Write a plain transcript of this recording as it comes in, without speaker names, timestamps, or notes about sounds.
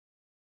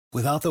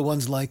Without the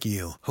ones like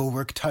you, who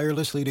work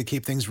tirelessly to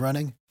keep things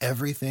running,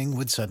 everything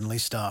would suddenly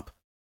stop.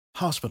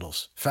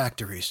 Hospitals,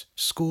 factories,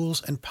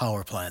 schools, and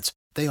power plants,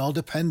 they all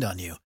depend on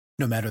you.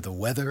 No matter the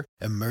weather,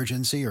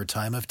 emergency, or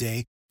time of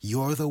day,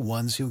 you're the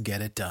ones who get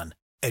it done.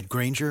 At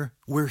Grainger,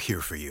 we're here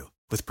for you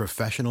with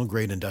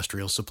professional-grade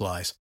industrial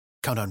supplies.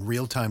 Count on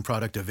real-time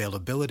product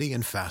availability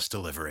and fast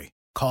delivery.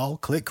 Call,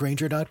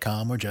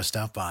 clickgrainger.com, or just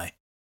stop by.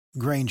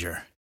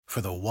 Grainger, for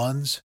the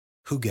ones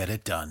who get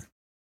it done.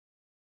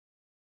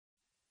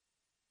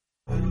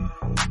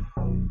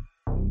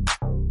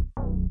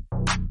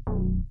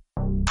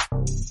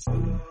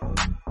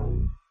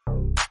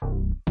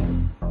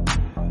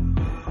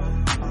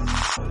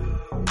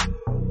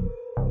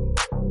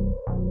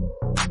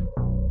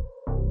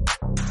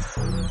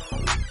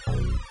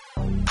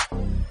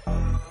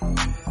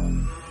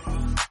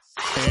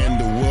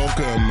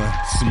 Welcome,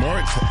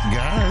 smart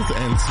guys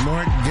and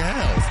smart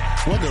gals.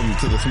 Welcome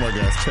to the Smart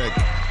Guys Tech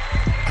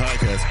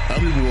Podcast.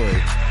 I'm your boy,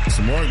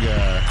 Smart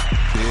Guy,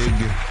 Big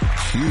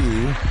Q.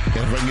 And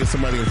if I can get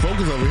somebody in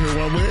focus over here, who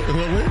I'm with?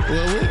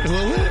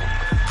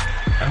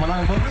 Am I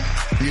not in focus?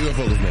 You in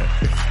focus now.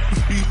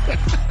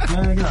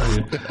 Man, get out of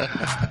here.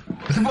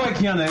 It's your boy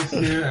Keanu X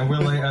here, and we're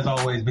late as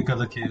always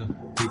because of Q.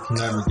 He can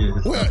never get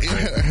his Well,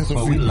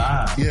 but we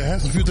live. Yeah, it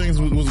has a few things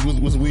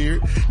was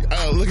weird.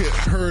 Look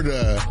at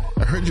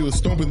I heard you were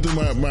stomping through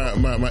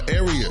my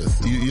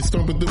areas. You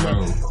stomping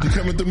through you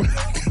coming through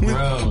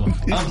Bro,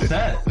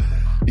 upset.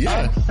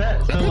 Yeah.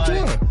 Upset. So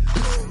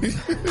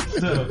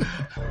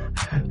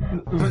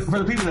for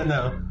the people that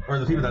know, or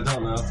the people that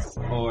don't know,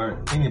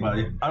 or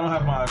anybody, I don't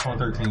have my iPhone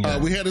 13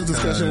 yet. We had this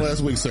discussion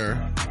last week, sir.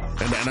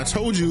 And I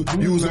told you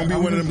you was going to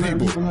be one of them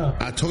people.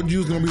 I told you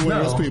was going to be one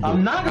of those people.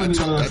 I'm not going to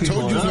be one of those people. I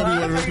told you was going to be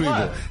one of those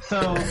people.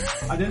 So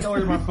I didn't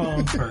order my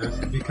phone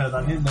first because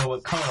I didn't know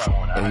what color I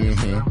wanted. I had to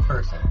see them in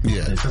person.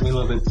 Yeah. It took me a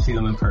little bit to see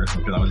them in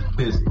person because I was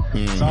busy.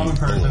 So I'm in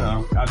person.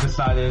 I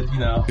decided,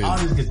 I'll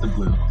just get the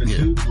blue. The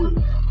two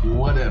blue.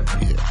 Whatever.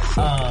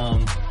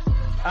 Yeah.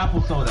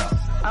 Apple sold out.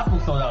 Apple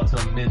sold out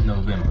till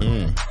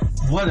mid-November.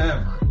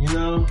 Whatever,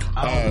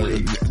 I'll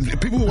wait.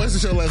 People who watched the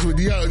show last week,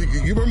 you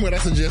remember what I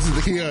suggested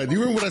to Keon? Do you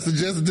remember what I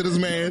suggested to this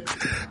man?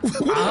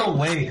 I'll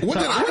wait.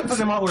 I can put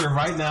them out order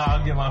right now.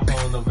 I'll get my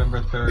phone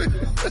November 3rd,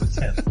 November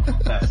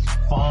 10th. That's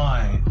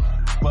fine.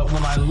 But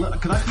when I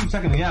look, cause I keep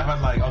checking the app, I'm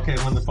like, okay,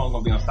 when the phone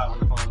gonna be on stock, when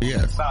the phone gonna be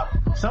on stock.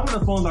 Some of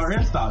the phones are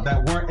in stock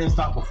that weren't in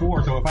stock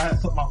before, so if I had to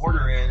put my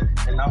order in,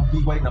 and I'll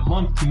be waiting a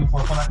month to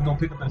for a phone I can go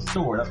pick up in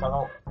store. That's why I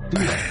don't do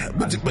that.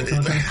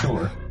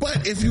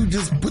 But if you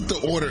just put the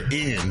order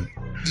in,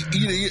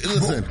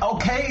 listen.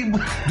 Okay.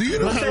 Do you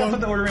know how long I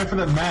put the order in for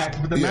the Max,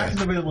 but the Max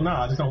is available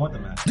now. I just don't want the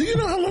Max. Do you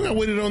know how long I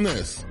waited on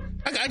this?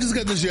 I just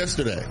got this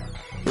yesterday,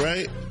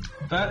 right?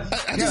 That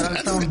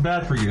sounds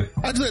bad for you.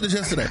 I just had this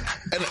yesterday,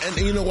 and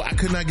you know what? I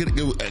could not get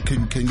it. I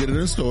couldn't get it in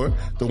the store.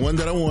 The one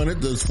that I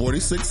wanted, the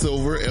 46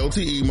 silver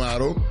LTE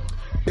model,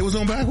 it was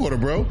on back order,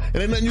 bro. And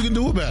ain't nothing you can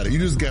do about it. You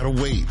just gotta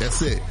wait.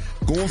 That's it.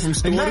 Going from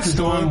store to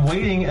store. So I'm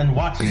waiting and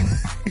watching.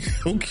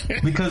 Okay.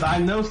 Because I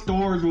know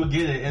stores will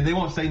get it, and they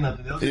won't say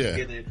nothing. They'll just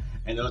get it,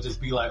 and they'll just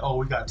be like, "Oh,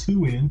 we got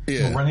two in.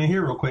 We'll run in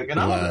here real quick." And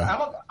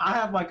I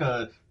have like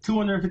a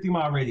 250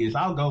 mile radius.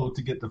 I'll go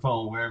to get the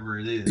phone wherever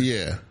it is.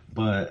 Yeah.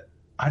 But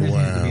I just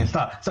need it to be in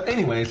stock. So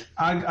anyways,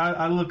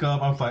 I look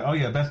up, I was like, oh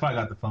yeah, Best Buy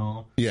got the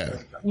phone. Yeah.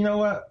 You know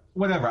what?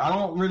 Whatever. I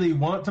don't really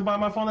want to buy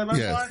my phone at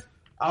Best Buy.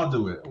 I'll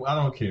do it. I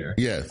don't care.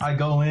 Yes. I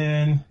go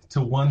in to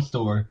one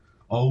store.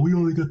 Oh, we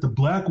only got the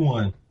black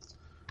one.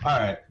 All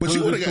right. But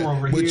you would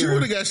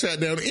have got shot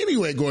down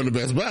anyway going to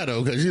Best Buy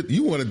though, because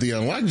you wanted the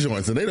unlocked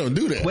joints and they don't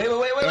do that. Wait.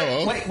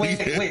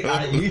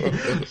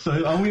 So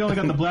we only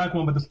got the black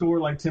one, but the store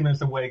like 10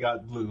 minutes away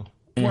got blue.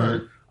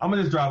 Word. I'm going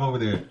to just drive over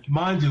there.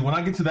 Mind you, when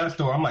I get to that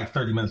store, I'm like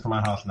 30 minutes from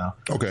my house now.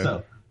 Okay.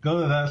 So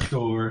go to that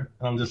store,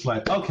 and I'm just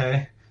like,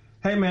 okay,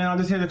 hey man, I'm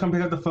just here to come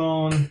pick up the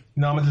phone. I'm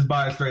going to just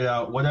buy it straight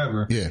out,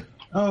 whatever. Yeah.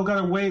 Oh,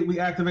 gotta wait. We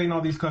activating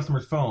all these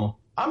customers' phone.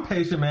 I'm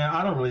patient, man.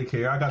 I don't really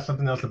care. I got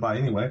something else to buy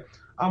anyway.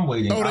 I'm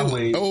waiting.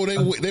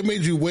 They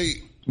made you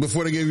wait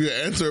before they gave you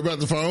an answer about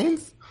the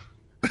phones?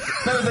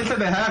 No, they said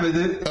they have it.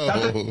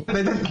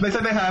 They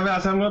said they have it. I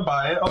said I'm going to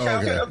buy it.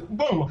 Okay.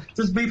 Boom.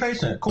 Just be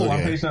patient. Cool. Okay.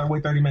 I'm patient. I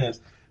wait 30 minutes.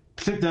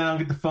 Sit down,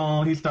 get the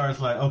phone. He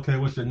starts like, okay,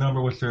 what's your number?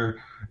 What's your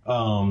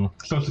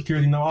social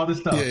security? All this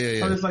stuff.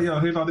 Yeah. I'm just like, yo,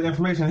 here's all the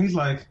information. He's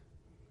like,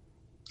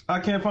 I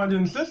can't find you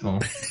in the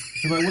system.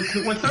 He's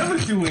like, what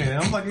service you in?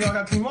 I'm like, yo, I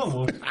got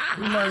T-Mobile. He's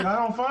like, I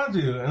don't find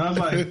you. And I was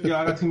like, yo,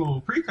 I got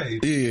T-Mobile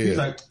prepaid. Yeah. He's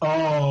like,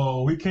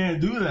 oh, we can't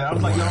do that. I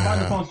was like, yo, I'm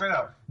buying the phone straight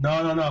out.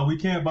 No, we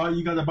can't buy it.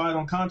 You got to buy it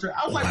on contract.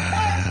 I was like,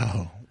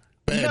 what?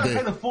 You gotta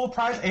pay the full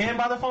price and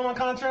buy the phone on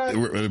contract?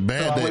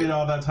 Bad I waited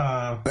all that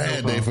time.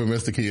 Bad day for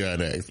Mr. Keon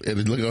X.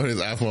 And look on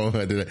his iPhone.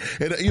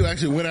 And you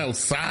actually went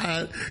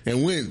outside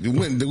and went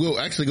to go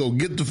actually go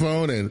get the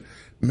phone and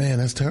Man,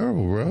 that's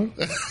terrible, bro.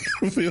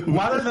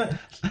 Why doesn't?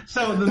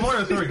 So the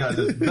moral of the story, guys,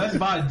 is Best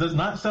Buy does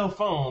not sell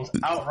phones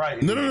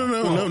outright. No.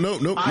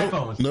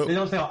 iPhones. No. They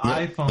don't sell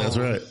iPhones. That's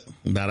right.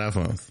 Not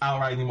iPhones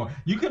Outright anymore.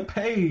 You can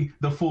pay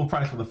the full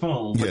price for the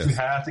phone, but you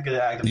have to get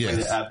it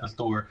activated at the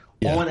store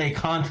on a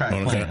contract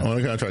plan. On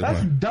a contract That's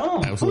plan.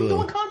 dumb. Absolutely. Who's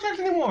doing contracts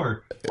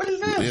anymore? What is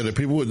this? Yeah, the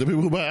people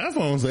who buy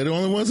iPhones, they're the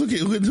only ones who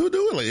do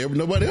it. Like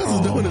nobody else is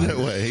doing it that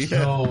way.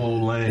 Yeah. So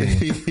lame.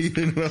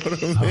 You know what I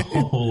mean?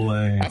 So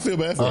lame. I feel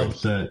bad for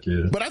upset,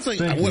 kid. But I think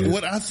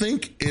what I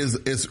think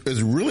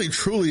is really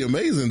truly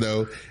amazing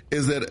though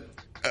is that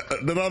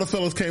all the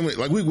fellas came in,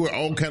 like we were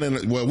all kind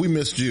of, we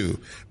missed you,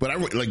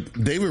 but like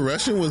David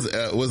Russian was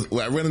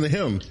I ran into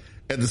him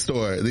at the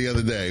store the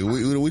other day.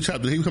 We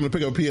chopped it. He was coming to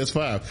pick up a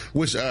PS5,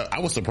 which I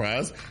was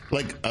surprised.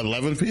 Like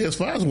 11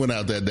 PS5s went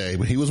out that day,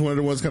 but he was one of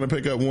the ones kind of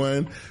pick up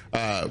one.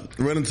 I've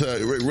seen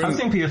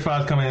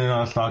PS5s coming in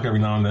on stock every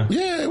now and then.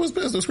 Yeah, it was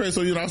great.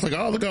 So, I was like,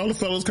 oh, look at all the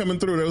fellas coming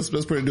through.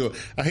 That's pretty dope.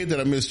 I hate that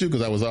I missed you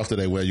because I was off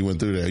today where you went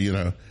through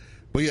there,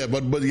 But yeah,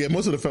 but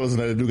most of the fellas in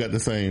there do got the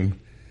same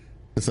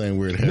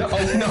weird hair. No,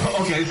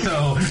 okay,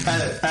 so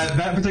at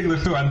that particular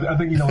store, I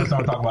think you know what store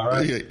I'm talking about,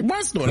 right? Yeah,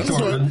 my store.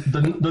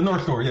 The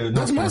North store, yeah.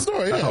 That's my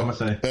store, yeah. That's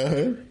what I'm going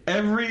to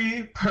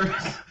say.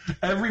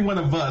 Every one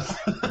of us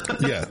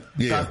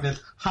got this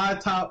high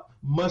top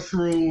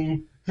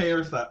mushroom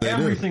hairstyle.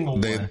 Every single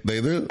one. They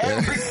do.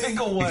 Every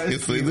single one.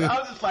 Yes, they do. I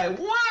was just like,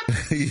 what?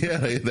 Yeah,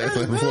 that's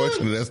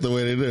unfortunate. That's the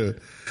way they do.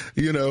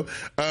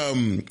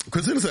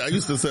 Christina said, I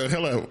used to sell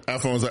hella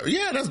iPhones.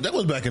 Yeah, that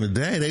was back in the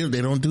day.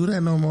 They don't do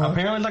that no more.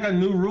 Apparently it's like a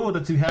new rule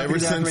that you have to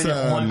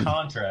activate one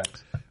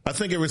contract. I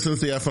think ever since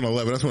the iPhone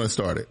 11, that's when it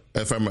started.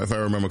 If I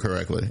remember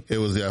correctly, it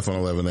was the iPhone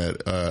 11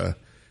 that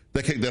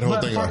kicked that whole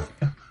thing off.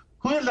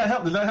 Who does that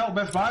help? Does that help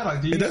Best Buy?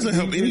 Like, it doesn't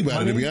help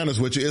anybody, to be honest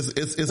with you.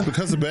 It's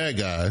because of bad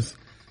guys.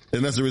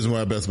 And that's the reason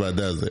why Best Buy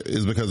does it,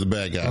 is because of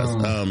bad guys.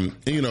 And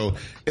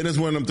it's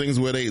one of them things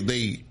where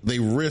they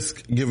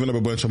risk giving up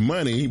a bunch of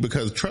money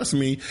because, trust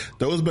me,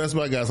 those Best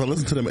Buy guys, I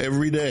listen to them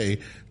every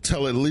day,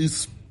 tell at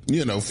least,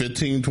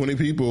 15, 20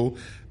 people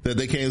that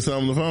they can't sell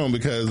them the phone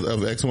because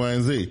of X, Y,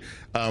 and Z.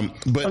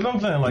 But I'm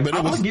saying, like, I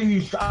would give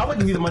you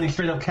the money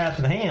straight up cash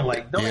in hand.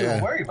 Like, don't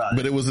even worry about it.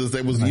 But he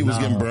was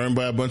getting burned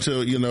by a bunch of,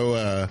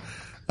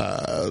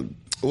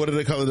 what do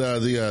they call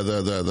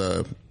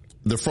it?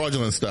 The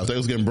fraudulent stuff. They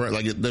was getting burnt.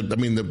 Like, it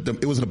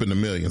wasn't up in the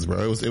millions, bro.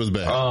 It was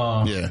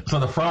bad. Yeah. So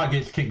the fraud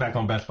gets kicked back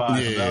on Best Buy.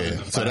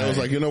 Yeah. So that was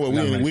like, you know what? We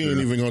ain't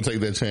even gonna take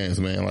that chance,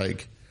 man.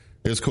 Like,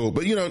 it's cool.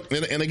 But,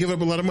 and they give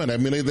up a lot of money. I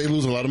mean, they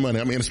lose a lot of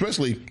money. I mean,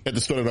 especially at the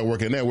store that I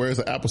work in now, whereas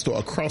the Apple store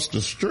across the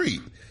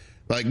street.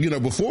 Like,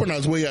 before when I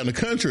was way out in the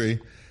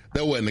country,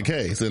 that wasn't the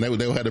case, and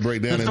they had to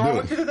break down and do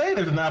it. Today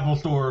there's an Apple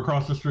store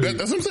across the street.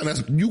 That's what I'm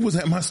saying. You was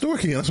at my store,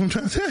 Ken. That's what I'm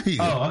trying to tell you.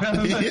 Oh, okay.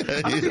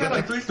 I think you had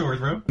like 3 stores,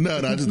 bro.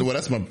 No,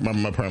 that's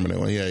my permanent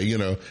one.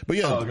 Yeah, But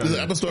yeah, there's an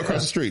Apple store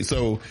across the street.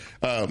 So,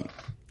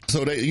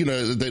 so they,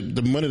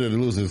 the money that they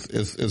lose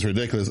is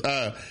ridiculous.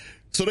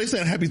 So they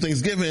said Happy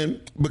Thanksgiving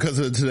because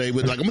of today,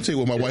 but like, I'm gonna tell you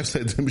what my wife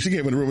said to me. She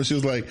came in the room and she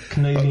was like,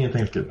 Canadian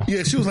Thanksgiving.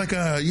 Yeah, she was like,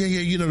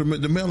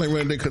 the mail ain't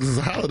running there because it's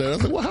a holiday. I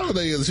was like, what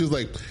holiday is it? She was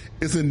like,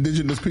 it's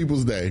Indigenous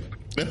Peoples Day.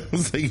 I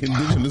was like,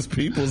 Indigenous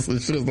Peoples?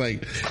 And she was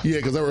like, yeah,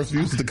 because I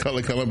refused to call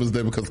it Columbus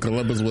Day because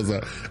Columbus was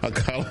a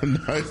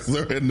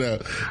colonizer and a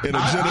genocide.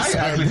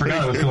 I actually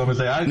forgot it was Columbus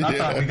Day. I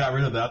thought we got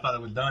rid of that. I thought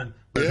it was done.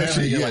 But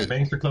like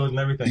banks are closed and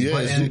everything. Yeah,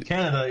 but in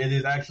Canada, it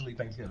is actually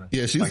Thanksgiving.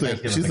 Yeah, she said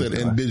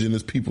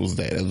Indigenous Peoples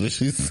Day. That's what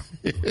she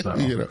said. So,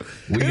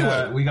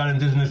 we got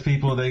Indigenous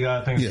people. They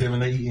got Thanksgiving.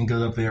 They eating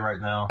good up there right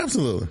now.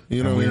 Absolutely.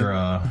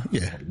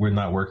 We're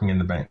not working in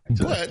the bank.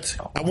 But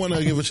I want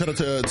to give a shout out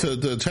to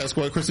the chat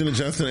squad. Christina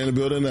Johnson in the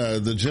building.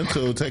 The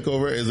Gentle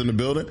Takeover is in the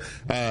building.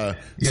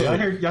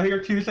 Y'all hear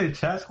Q say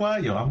chat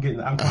squad? Yo, I'm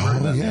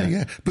converting that.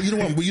 Yeah. But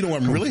you know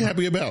what I'm really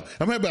happy about?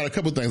 I'm happy about a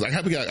couple of things.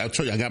 I'll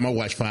show you. I got my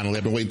watch finally.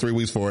 I've been waiting 3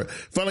 weeks for it.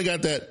 Finally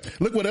got that.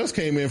 Look what else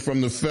came in from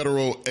the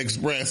Federal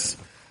Express.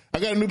 I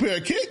got a new pair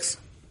of kicks.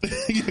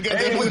 With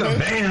the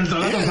bands,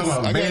 though. That's what I'm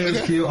talking about.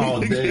 Bands, Q, all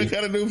day. I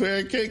got a new pair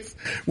of kicks,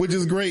 which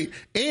is great.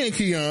 And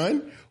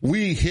Keon,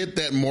 we hit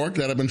that mark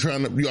that I've been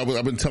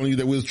telling you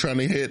that we was trying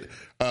to hit,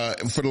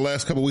 for the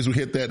last couple of weeks. We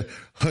hit that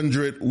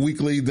 100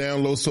 weekly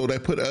downloads. So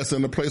that put us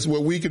in a place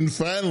where we can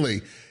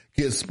finally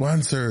get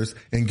sponsors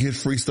and get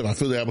free stuff. I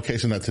filled the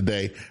application out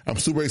today. I'm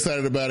super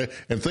excited about it.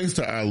 And thanks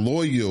to our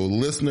loyal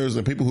listeners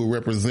and people who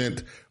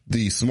represent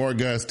the Smart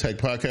Guys Tech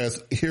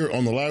podcast here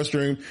on the live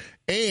stream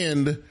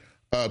and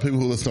people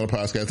who listen to the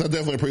podcast. I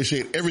definitely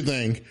appreciate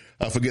everything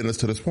for getting us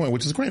to this point,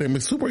 which is great. I'm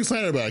super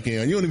excited about it,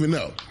 Ken. You don't even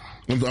know.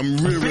 I'm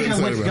really, really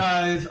excited about it.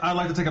 Guys, I'd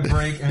like to take a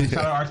break and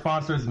shout out our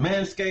sponsors,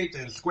 Manscaped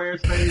and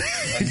Squarespace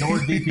and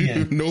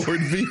NordVPN.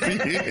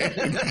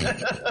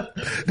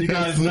 NordVPN. You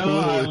guys know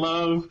I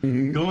love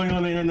going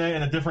on the internet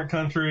in a different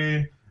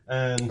country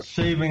and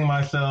shaving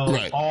myself,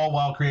 all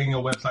while creating a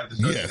website to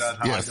show you guys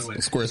how I do it.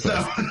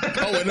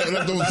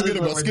 Squarespace. Don't forget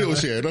about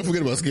Skillshare. Don't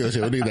forget about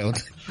Skillshare. We need that one.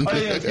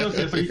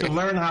 Skillshare, so you can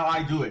learn how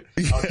I do it.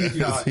 I'll teach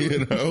you how I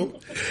do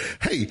it.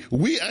 Hey,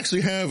 we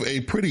actually have I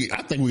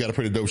think we got a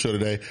pretty dope show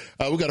today.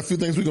 We got a few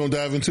things we're going to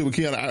dive into with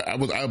Kiana.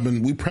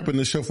 We prepping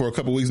this show for a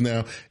couple weeks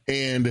now,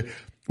 and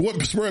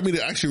what spurred me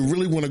to actually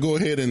really want to go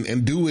ahead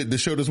and do the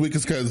show this week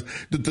is because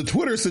the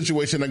Twitter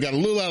situation, I got a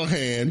little out of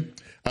hand.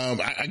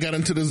 I got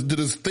into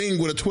this thing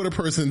with a Twitter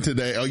person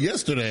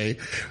yesterday.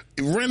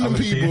 Random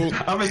people.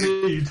 I'm gonna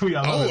see you tweet.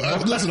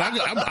 Listen,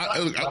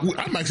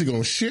 I'm actually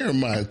going to share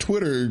my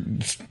Twitter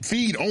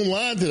feed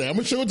online today. I'm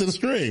going to show it to the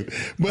stream.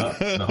 But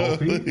the whole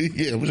feed?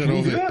 Yeah, I'm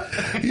showing the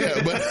whole feed.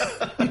 Yeah,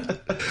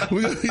 but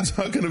we're going to be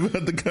talking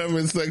about the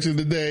comment section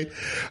today.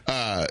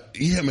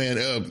 Yeah,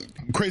 man,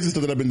 crazy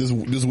stuff that I've been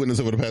just witness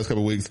over the past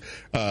couple of weeks,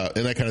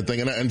 and that kind of thing.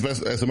 And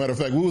as a matter of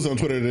fact, we was on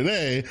Twitter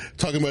today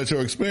talking about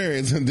your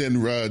experience, and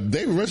then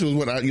David Rush was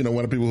one of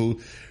the people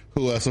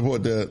who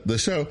support the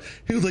show.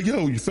 He was like,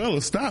 "Yo, you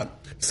fellas,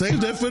 stop!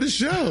 Save that for the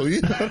show."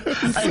 You know?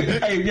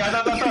 hey,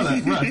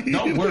 Rush,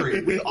 don't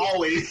worry. We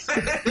always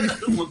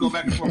we'll go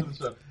back and forth with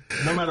the show,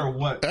 no matter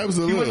what.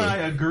 Absolutely, you and I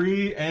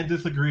agree and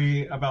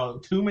disagree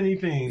about too many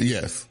things.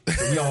 Yes,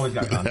 we always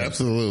got content.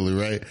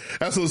 Absolutely right.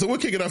 Absolutely. So we'll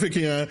kick it off here,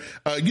 Keon.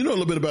 You know a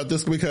little bit about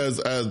this because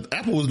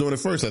Apple was doing it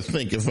first, I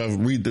think, if I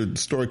read the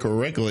story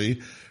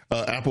correctly.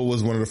 Apple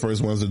was one of the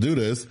first ones to do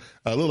this.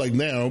 Look like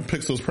now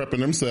Pixel's prepping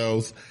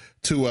themselves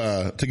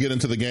to get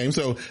into the game.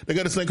 So they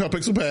got this thing called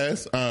Pixel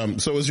Pass.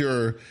 So is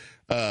your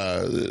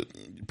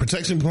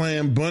protection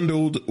plan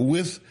bundled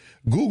with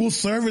Google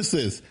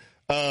services?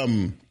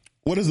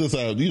 What is this?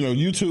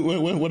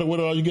 YouTube. What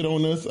all you get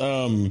on this?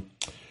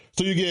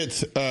 So you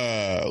get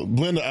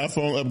blend the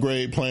iPhone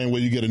upgrade plan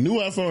where you get a new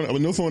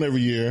phone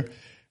every year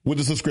with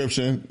the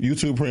subscription,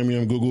 YouTube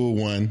Premium, Google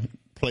One,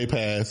 Play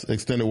Pass,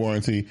 extended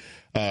warranty,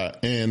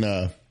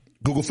 and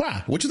Google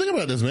Fi. What you think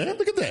about this, man?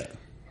 Look at that.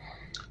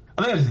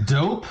 I think it's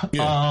dope.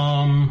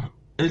 Yeah.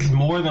 It's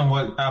more than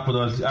what Apple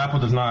does. Apple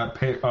does not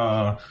pay,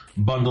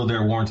 bundle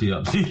their warranty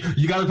up.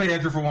 You got to pay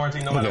extra for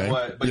warranty no matter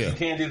what, but you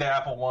can do the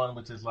Apple One,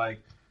 which is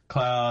like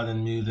cloud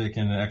and music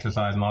and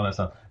exercise and all that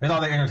stuff. It's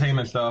all the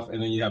entertainment stuff,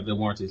 and then you have the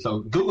warranty. So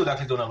Google's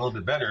actually doing it a little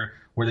bit better,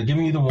 where they're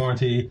giving you the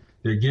warranty,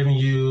 they're giving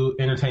you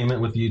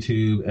entertainment with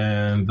YouTube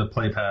and the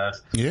Play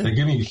Pass. Yeah. They're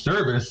giving you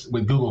service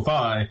with Google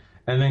Fi,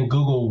 and then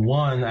Google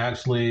One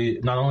actually,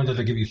 not only does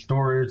it give you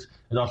storage,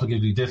 it also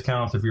gives you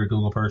discounts if you're a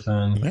Google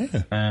person,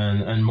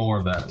 and more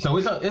of that. So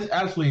it's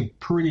actually a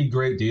pretty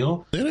great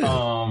deal. It is.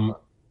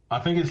 I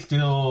think it's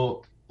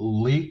still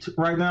leaked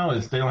right now.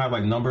 They don't have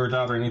like numbers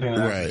out or anything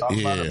that talk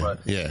about it, but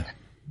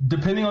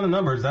depending on the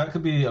numbers, that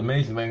could be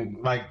amazing. I mean,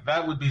 like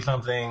that would be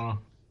something,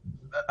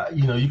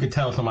 you could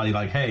tell somebody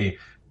like, hey,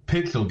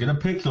 Pixel, get a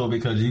Pixel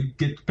because you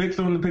get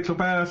Pixel in the Pixel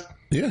Pass.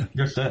 Yeah.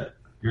 You're set.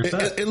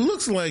 It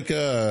looks like,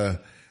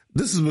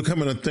 this is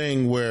becoming a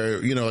thing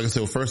where, like I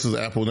said, first is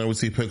Apple, then we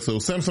see Pixel.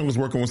 Samsung was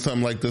working with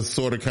something like this,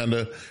 sort of kind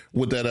of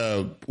with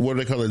that, what do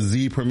they call it,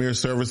 Z Premier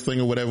Service thing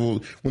or whatever,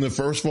 when the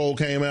first Fold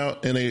came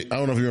out, and I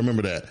don't know if you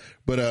remember that,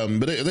 but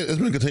it's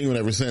been continuing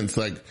ever since.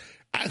 Like,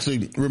 I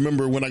actually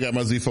remember when I got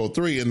my Z Fold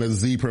 3 and the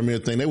Z Premier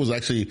thing, they was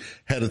actually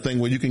had a thing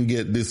where you can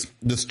get this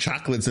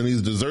chocolates and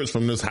these desserts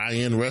from this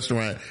high-end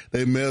restaurant.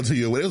 They mail to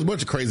you. There was a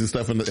bunch of crazy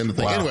stuff in the thing.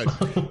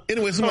 Wow.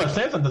 Anyway, so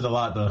Samsung does a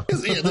lot though.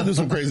 Yeah, they do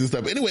some crazy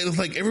stuff. Anyway, it's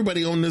like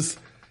everybody on this,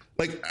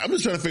 like, I'm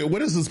just trying to figure out where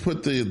does this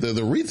put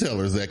the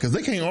retailers at? Cause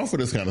they can't offer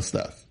this kind of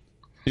stuff.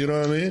 You know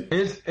what I mean?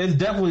 It's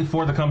definitely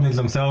for the companies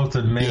themselves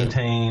to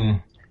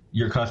maintain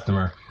your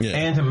customer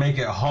and to make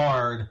it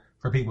hard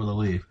for people to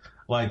leave.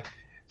 Like,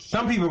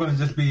 some people are going to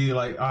just be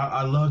like,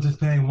 I love just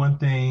paying one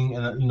thing,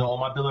 and on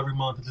my bill every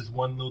month, it's just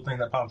one little thing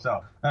that pops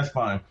out. That's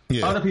fine.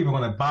 Yeah. Other people are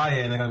going to buy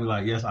it, and they're going to be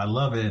like, yes, I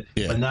love it.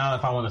 Yeah. But now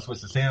if I want to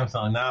switch to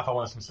Samsung, now if I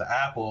want to switch to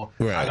Apple,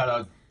 I got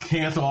to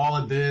cancel all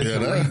of this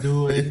and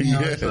redo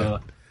it. So.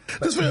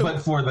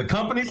 But for the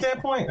company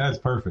standpoint, that's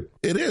perfect.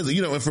 It is.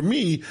 And for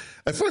me,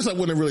 at first I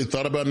wouldn't have really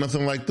thought about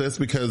nothing like this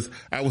because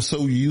I was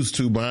so used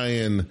to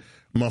buying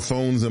my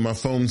phones and my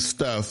phone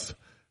stuff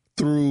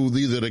through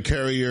either the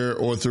carrier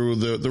or through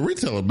the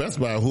retailer, Best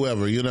Buy,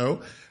 whoever,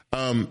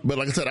 but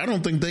like I said, I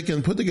don't think they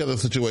can put together a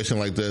situation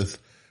like this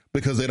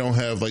because they don't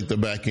have like the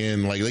back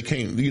end, like they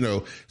can't,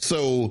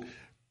 so,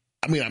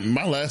 I mean,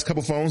 my last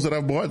couple phones that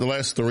I've bought, the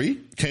last 3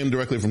 came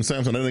directly from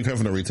Samsung. They didn't come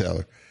from the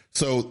retailer.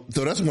 So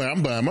that's where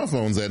I'm buying my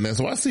phones at now.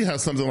 So I see how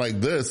something like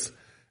this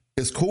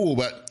is cool,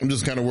 but I'm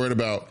just kind of worried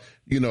about,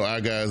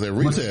 our guys at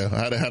retail,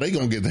 how they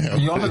gonna get down.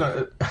 You also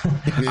got,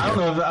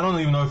 I don't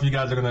even know if you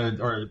guys are gonna,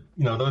 or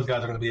those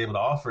guys are gonna be able to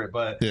offer it.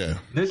 But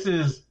this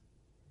is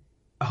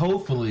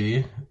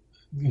hopefully,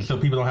 so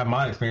people don't have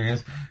my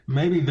experience.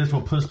 Maybe this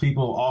will push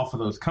people off of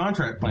those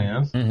contract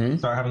plans,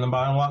 start having them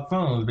buy unlocked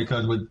phones,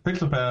 because with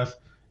Pixel Pass,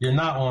 you're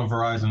not on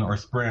Verizon or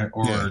Sprint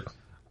or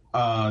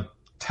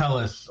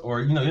Telus,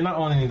 or you're not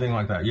on anything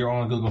like that. You're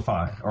on Google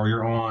Fi, or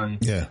you're on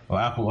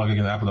Apple. Like,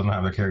 again, Apple doesn't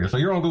have a carrier, so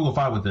you're on Google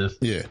Fi with this.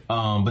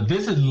 But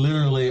this is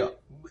literally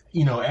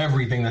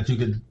everything that you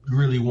could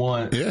really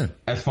want. Yeah.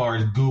 As far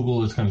as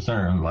Google is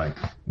concerned, like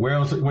what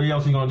else are you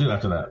going to do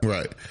after that?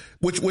 Right.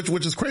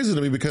 Which is crazy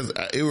to me because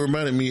it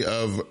reminded me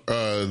of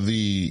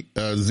the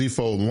Z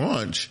Fold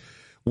launch,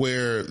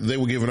 where they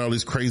were giving all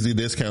these crazy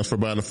discounts for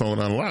buying the phone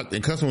unlocked,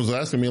 and customers were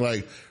asking me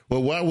like,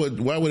 well, why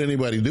would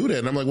anybody do that?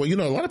 And I'm like, well,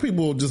 a lot of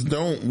people just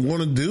don't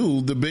want to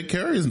do the big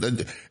carriers.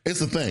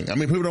 It's a thing. I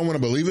mean, people don't want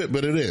to believe it,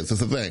 but it is.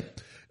 It's a thing.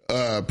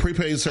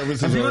 Prepaid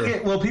services.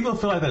 People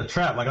feel like they're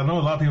trapped. Like I know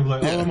a lot of people are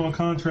like, I'm on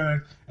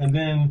contract, and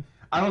then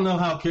I don't know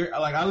how.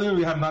 I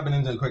literally have not been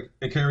into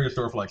a carrier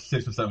store for like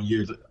 6 or 7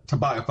 years to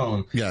buy a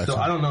phone. Yeah. So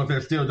I don't know if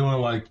they're still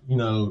doing like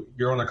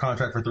you're on a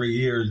contract for 3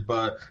 years,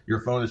 but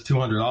your phone is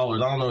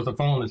 $200. I don't know if the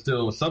phone is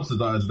still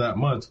subsidized that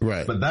much.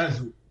 Right. But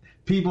that's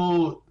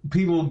people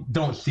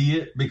don't see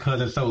it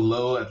because it's so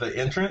low at the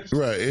entrance.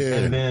 Right. Yeah.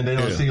 And then they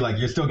don't see like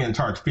you're still getting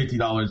charged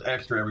 $50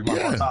 extra every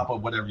month on top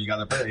of whatever you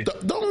got to pay.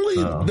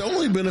 The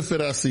only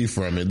benefit I see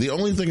from it, the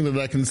only thing that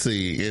I can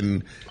see,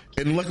 and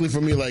luckily for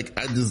me, like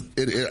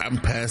I'm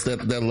past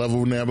that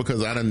level now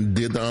because I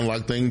did the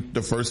unlock thing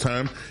the first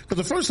time. Because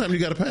the first time you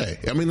got to pay.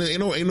 I mean, ain't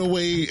no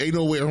way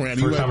around.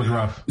 First time is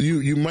rough.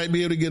 You might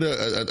be able to get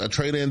a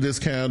trade-in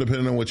discount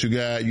depending on what you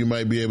got. You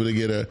might be able to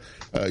get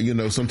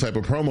some type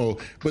of promo.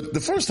 But the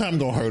first time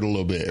gonna hurt a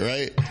little bit,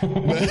 right?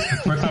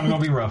 First time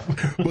gonna be rough.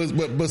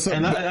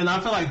 And I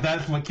feel like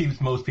that's what keeps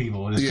most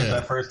people. It's just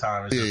that first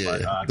time. It's just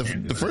like, I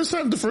can't do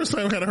the first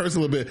time kind of hurts a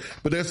little bit.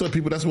 But that's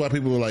why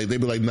people were like, they'd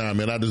be like, nah,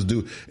 man, I just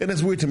do. And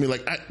it's weird to me.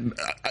 Like,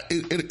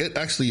 it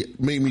actually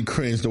made me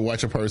cringe to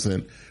watch a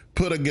person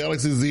put a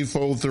Galaxy Z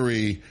Fold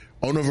 3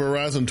 on a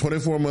Verizon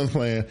 24-month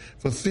plan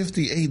for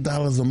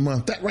 $58 a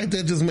month. That right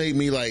there just made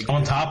me like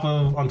on top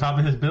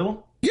of his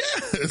bill.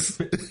 Yes.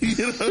 First of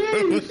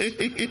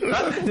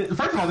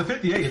all, the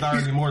 58 is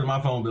already more than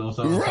my phone bill.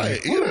 So right,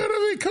 like, you know what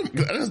I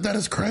mean? That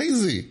is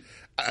crazy.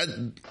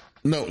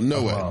 No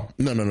way.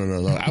 No.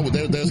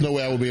 There's no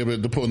way I would be able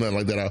to pull nothing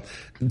like that out.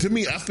 To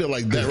me, I feel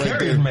like that right there.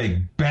 Carriers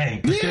make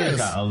bank. The carriers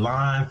got a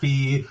line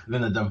fee,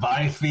 then a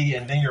device fee,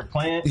 and then your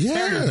plan. Yeah.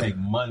 Carriers make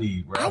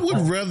money, bro. I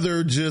would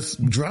rather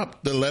just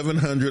drop the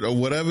 $1,100 or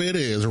whatever it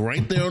is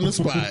right there on the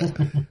spot,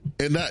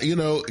 and not,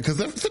 because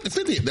that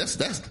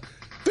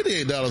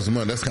 $58 a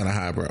month. That's kind of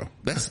high, bro.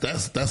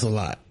 That's a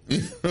lot.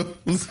 You know what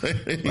I'm saying?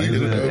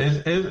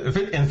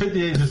 And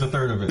 58 is just a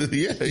third of it.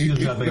 Yeah, you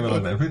just got to think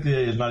about that.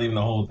 58 is not even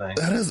the whole thing.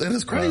 That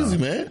is crazy,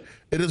 man.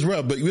 It is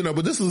rough, but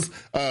but this is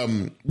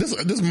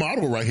this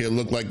model right here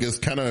look like it's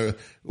kind of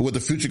what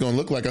the future going to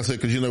look like. I said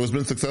because it's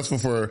been successful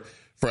for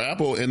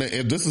Apple, and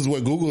if this is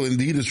what Google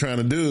indeed is trying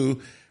to do,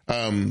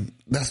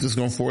 that's just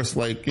going to force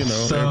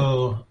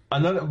So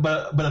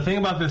but the thing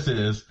about this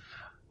is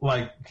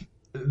like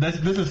this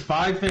is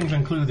 5 things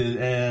included,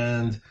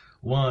 and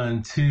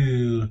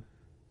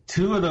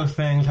 2 of those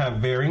things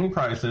have varying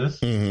prices.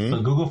 Mm-hmm.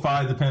 So Google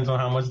Fi depends on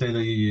how much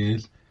data you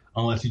use,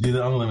 unless you do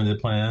the unlimited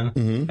plan.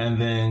 Mm-hmm.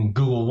 And then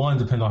Google One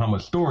depends on how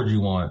much storage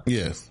you want.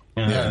 Yes.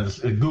 And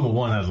Google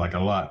One has like a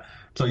lot.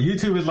 So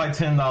YouTube is like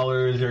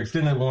 $10. Your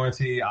extended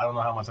warranty, I don't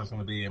know how much that's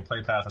going to be. And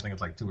Play Pass, I think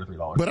it's like $2 or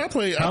 $3. But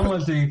how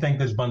much do you think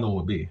this bundle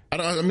would be?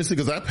 Let me see,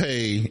 because I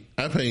paid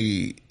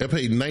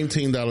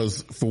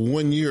 $19 for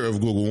 1 year of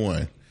Google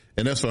One,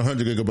 and that's for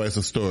 100 gigabytes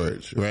of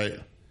storage, right?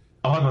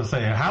 Oh, I was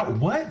going to say,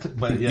 what?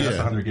 But that's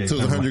 100 gigs. So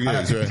it's 100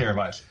 gigs, right?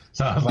 Terabytes.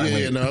 So I was like,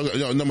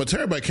 no, my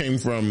terabyte came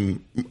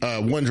from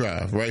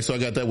OneDrive, right? So I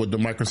got that with the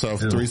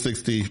Microsoft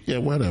 360. Yeah,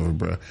 whatever,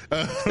 bro. You know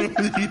what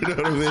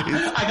I mean?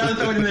 I got to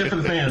throw it in there for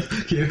the fans.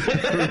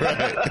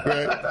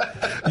 right.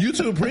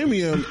 YouTube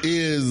Premium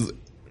is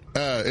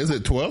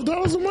it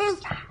 $12 a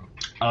month?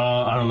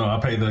 I don't know. I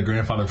paid the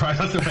grandfather price.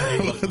 I think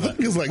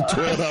it's like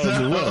 $12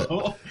 a month.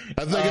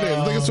 I think it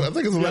is. I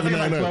think it's $11.99.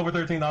 Like $12 or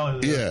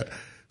 $13. Yeah.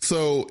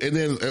 So, and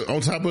then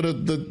on top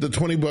of the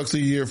 $20 a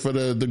year for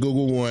the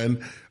Google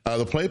One,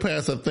 the Play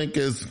Pass I think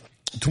is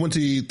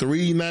 $23.99,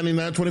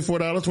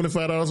 $24,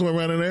 $25, somewhere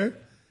around in there.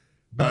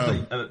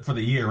 For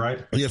the year, right?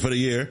 Yeah, for the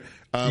year.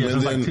 So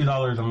it's like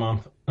 $2 a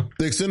month.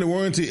 The extended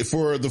warranty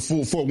for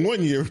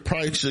 1 year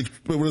probably it's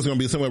going to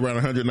be somewhere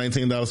around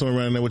 $119, somewhere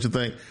around there. What you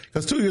think?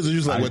 Because 2 years is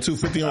usually like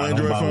 $250 on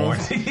Android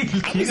phones. I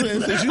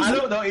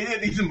don't know. It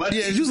isn't even much.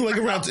 Yeah, it's usually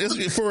like around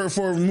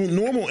for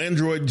normal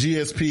Android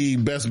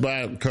GSP Best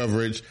Buy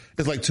coverage.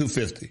 It's like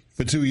 $250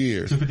 for 2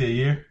 years. $250 a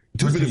year.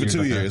 $250 for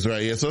 2 years,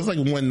 right? Yeah, so it's like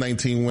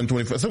 $119,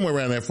 $125, somewhere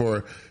around there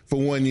for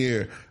 1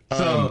 year.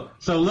 So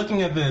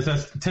looking at this,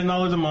 that's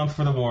 $10 a month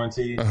for the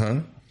warranty.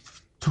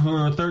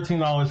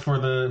 $13 for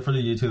the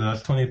YouTube.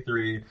 That's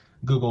 $23.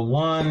 Google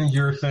One,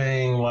 you're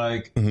saying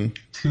like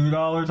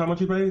 $2. How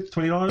much you pay?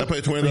 $20? I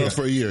paid $20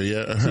 for a year.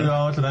 Yeah,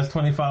 $2. So that's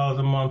 $25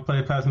 a month.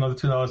 Play Pass another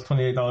 $2.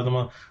 $28 a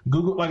month.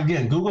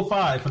 Google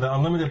Fi for the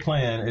unlimited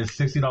plan is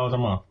 $60 a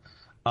month.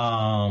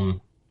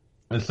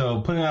 And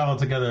so putting it all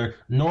together,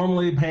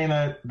 normally paying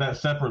that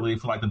separately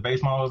for like the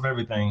base models and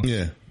everything,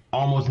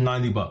 almost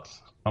 $90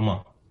 a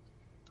month.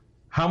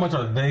 How much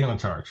are they going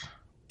to charge?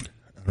 I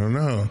don't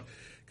know.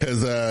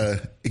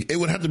 Because it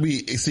would have to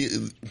be.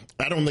 See,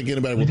 I don't think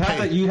anybody would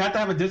pay. You have to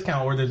have a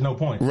discount, or there's no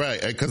point. Right?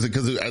 Because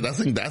I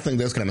think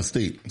that's kind of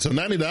steep. So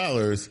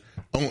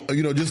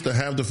 $90, just to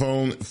have the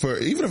phone for,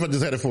 even if I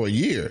just had it for a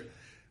year,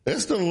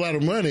 that's still a lot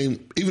of money.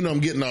 Even though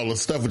I'm getting all the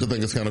stuff, which I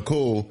think is kind of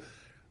cool.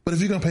 But if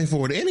you're gonna pay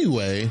for it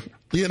anyway,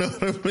 you know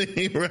what I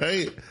mean,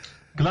 right?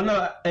 Because I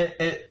know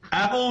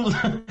Apple.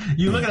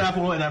 You look at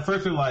Apple, and at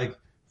first you're like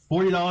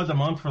 $40 a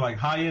month for like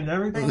high end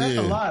everything. That's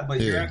a lot, but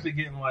you're actually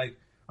getting like,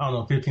 I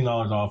don't know,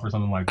 $15 off or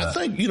something like that. I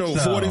think, $40,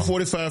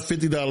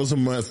 $45, $50 a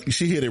month.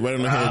 She hit it right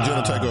on the head.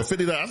 Jenna Tyko,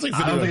 $50. I think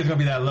 $50. I don't think it's going to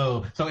be that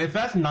low. So if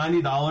that's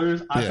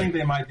 $90, I think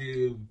they might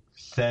do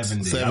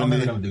 70. I don't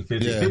think they're going to do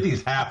 50. Yeah. 50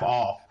 is half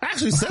off.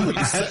 Actually,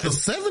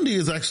 70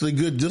 is actually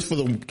good just for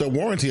the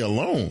warranty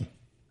alone.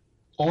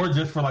 Or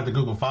just for like the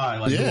Google Fi.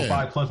 Like Google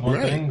Fi plus one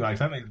thing. Like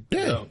 70.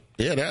 Yeah.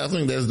 I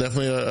think that's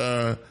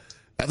definitely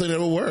I think that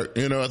would work.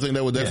 I think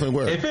that would definitely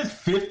work. If it's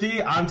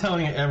 50, I'm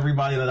telling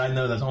everybody that I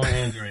know that's on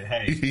Android,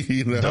 hey,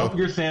 dump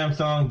your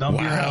Samsung, dump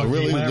your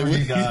LG, whatever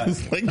you got.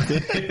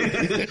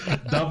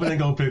 Dump it and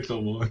go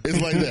Pixel, boy. It's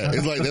like that.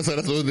 It's like that's what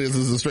it is.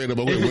 It's a straight up.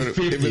 If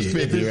it's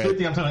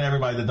 50, I'm telling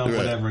everybody to dump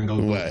whatever and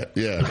go. Right.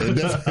 Yeah. And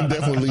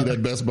definitely leave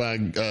that Best Buy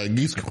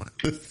geese stuff.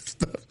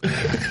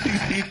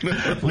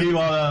 Leave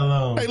all that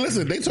alone. Hey,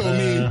 listen, they told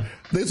me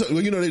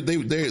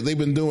they've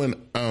been doing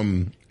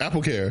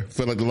Apple Care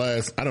for like the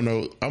last, I don't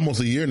know, almost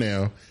a year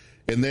now,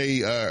 and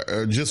they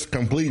are just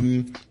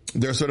completing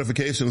their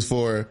certifications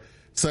for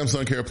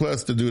Samsung Care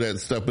Plus to do that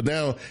stuff. But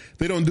now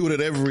they don't do it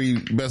at every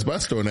Best Buy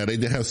store now. They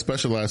have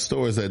specialized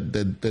stores that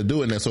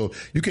do it now. So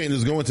you can't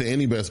just go into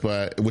any Best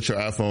Buy with your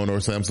iPhone or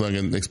Samsung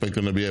and expect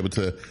them to be able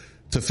to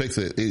fix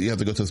it. You have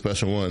to go to a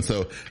special one.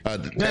 So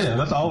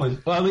that's always,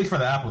 well, at least for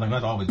the Apple thing,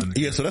 that's always been the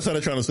case. Yeah, so that's how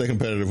they're trying to stay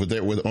competitive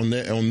on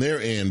their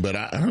end. But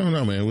I don't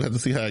know, man. We'll have to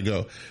see how it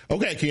go.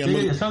 Okay, Keon.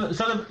 Show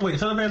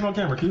the bands on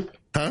camera, Keith.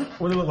 Huh?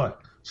 What do it look like?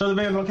 Show the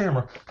bands on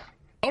camera.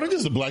 Oh, they're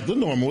just the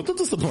normal. They're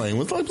just the plain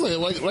ones. Like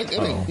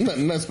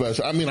nothing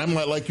special. I mean, I'm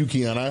not like you,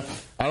 Keon. I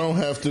don't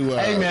have to.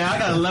 Hey man, I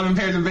got 11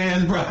 pairs of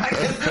Vans, bro.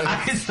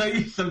 I can show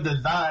you some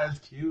designs,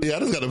 cute. Yeah, I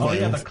just got you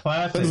got the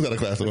classic. I just got a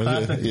classic one.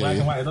 Classic black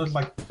and white. Are those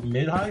like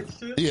mid heights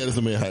too? Yeah, there's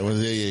a mid height ones.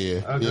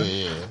 Yeah.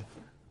 Okay. Yeah.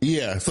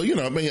 Yeah, so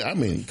I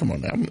mean, come on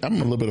now. I'm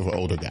a little bit of an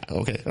older guy.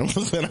 Okay, I'm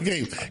saying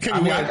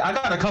I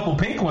got a couple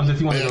pink ones if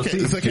you want to go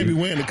see. So I can't be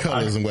wearing the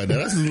colors and whatnot.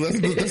 That's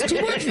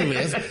too much for me.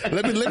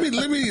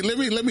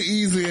 Let me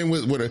ease in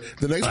with it.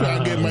 The next one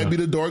I get might be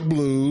the dark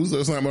blues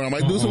or something. I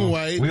might do some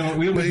white. We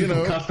do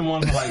some custom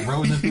ones with like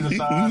roses through the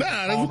side.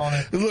 Nah,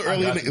 it's a little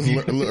early. It's a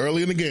little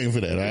early in the game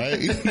for that. All right,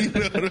 you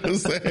know what I'm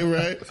saying,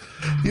 right?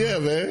 Yeah,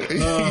 man.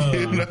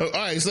 All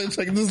right, so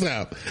check this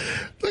out.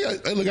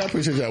 Look, I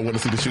appreciate y'all want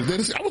to see the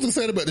shoes. I was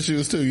excited about the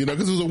shoes too,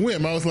 because it was a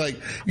whim. I was like,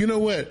 you know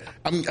what?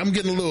 I'm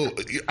getting a little.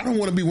 I don't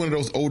want to be one of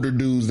those older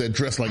dudes that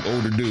dress like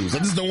older dudes. I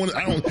just don't want.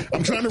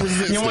 I'm trying to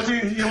resist. You want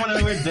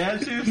to wear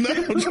dad shoes? No,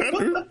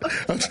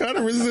 I'm trying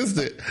to resist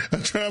it.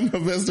 I'm trying my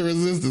best to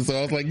resist it. So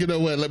I was like, you know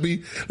what? Let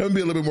me be a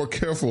little bit more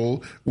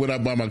careful when I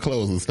buy my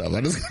clothes and stuff.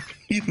 I just,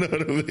 you know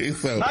what I mean.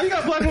 So now you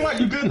got black and white.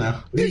 You good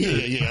now?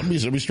 Yeah. I'll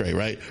be straight,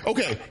 right?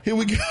 Okay, here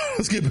we go.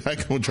 Let's get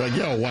back on track.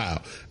 Y'all, wow.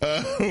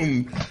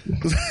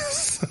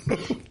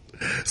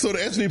 So the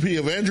SVP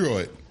of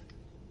Android,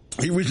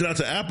 he reached out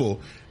to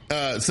Apple,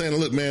 saying,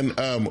 look, man,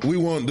 we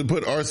want to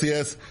put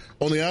RCS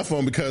on the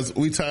iPhone because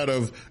we tired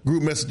of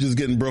group messages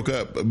getting broke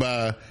up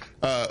by,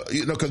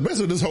 cause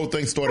basically this whole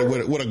thing started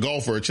with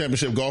a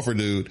championship golfer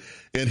dude,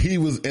 and he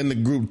was in the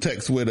group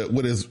text with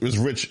his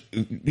rich,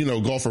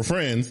 golfer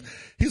friends.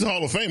 He's a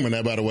Hall of Famer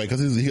now, by the way, cause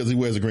he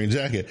wears a green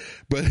jacket,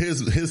 but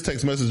his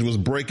text message was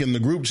breaking the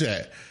group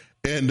chat.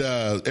 And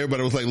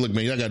everybody was like, look,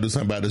 man, y'all gotta do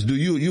something about this.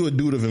 You a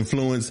dude of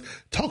influence.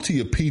 Talk to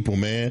your people,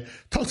 man.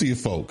 Talk to your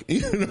folk.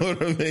 You know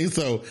what I mean?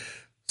 So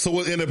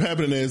what ended up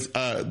happening is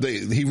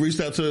he reached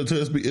out to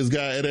his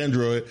guy at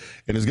Android,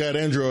 and his guy at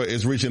Android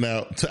is reaching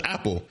out to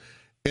Apple.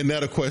 And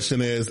now the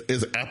question is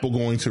Apple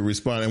going to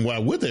respond? And why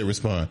would they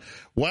respond?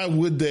 Why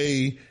would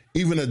they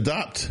even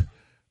adopt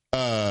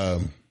Why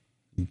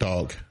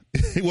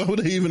would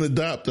they even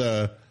adopt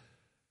okay,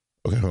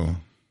 hold on.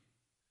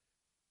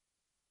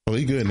 Oh,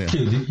 he good now.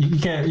 You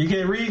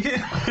can't read it?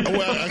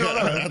 Well,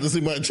 I have to see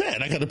my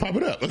chat. I got to pop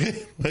it up.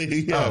 Okay.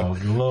 Oh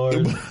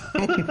Lord.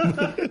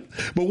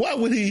 But why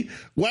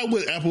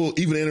would Apple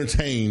even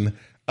entertain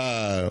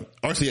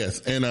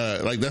RCS? And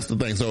that's the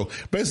thing. So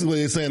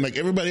basically it's saying like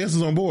everybody else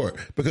is on board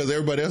because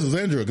everybody else is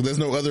Android because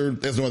there's no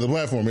other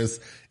platform. It's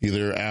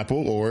either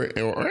Apple or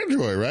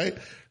Android, right?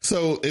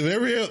 So if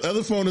every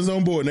other phone is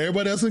on board and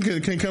everybody else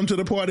can come to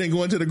the party and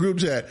go into the group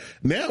chat,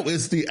 now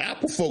it's the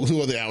Apple folks who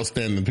are the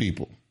outstanding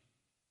people.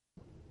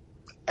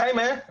 Hey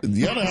man,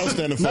 y'all the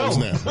outstanding folks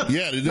now.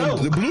 Yeah,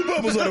 the blue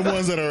bubbles are the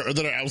ones that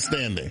are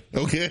outstanding.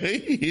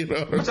 Okay,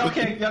 But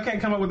y'all can't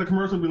come up with a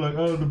commercial and be like,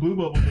 oh, the blue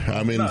bubbles.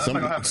 I mean,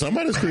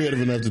 somebody's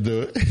creative enough to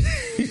do it.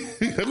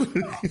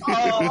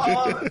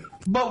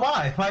 But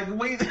why? Like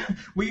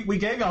we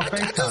gave y'all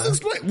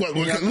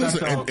FaceTime.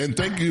 Listen, and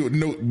thank you.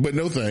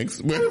 No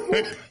thanks.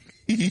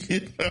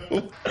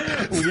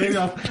 You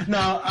know?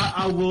 Now,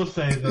 I will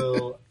say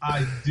though,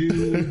 I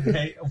do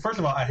hate. First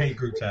of all, I hate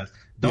group chats.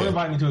 Don't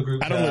invite me to a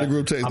group chat. I don't like a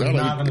group chat. I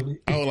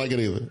don't like it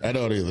either. I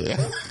don't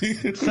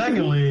either.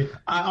 Secondly,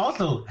 I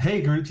also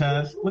hate group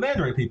chats with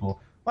Android people.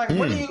 Like,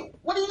 what are you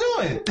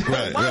doing?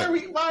 Right, why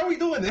are we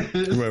doing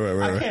this?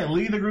 Right. I can't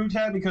leave the group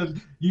chat because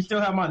you still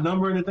have my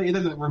number and it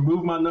doesn't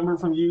remove my number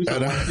from you. So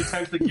once you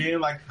text again,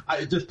 like,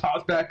 it just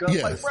pops back up.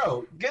 Yes. Like,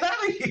 bro, get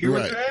out of here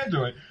with your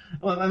Android.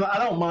 Well, I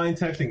don't mind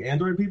texting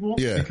Android people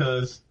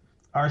because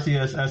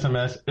RCS,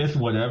 SMS, it's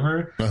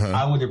whatever.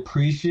 I would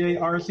appreciate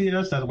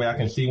RCS. That way I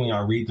can see when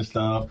y'all read the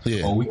stuff.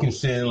 Or we can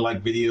send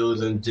like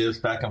videos and GIFs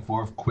back and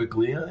forth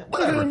quickly.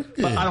 Whatever.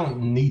 But I don't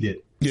need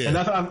it. Yeah. And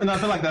I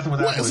feel like that's what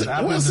Apple is.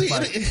 Apple is just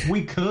like,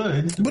 we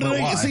could. But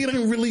it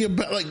ain't really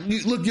about, like,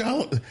 look,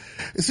 y'all,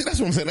 see, that's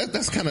what I'm saying.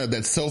 That's kind of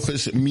that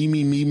selfish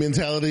me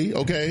mentality,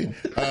 okay?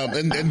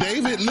 And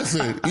David,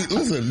 listen,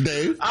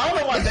 Dave. I don't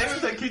know why David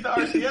said keep the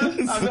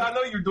RCS. I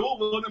know you're dual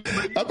wielding.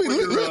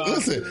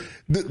 Listen,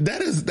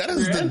 that is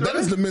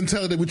the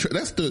mentality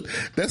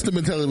that's the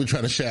mentality we're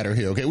trying to shatter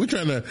here, okay? We're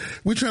trying to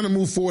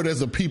move forward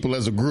as a people,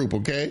 as a group,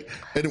 okay?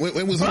 And it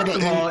was First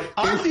of all,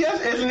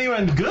 RCS isn't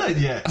even good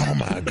yet. Oh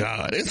my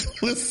God.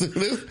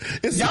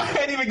 Y'all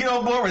can't even get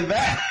on board with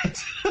that.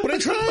 But they're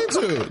trying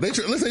to. They're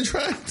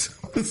trying to.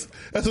 That's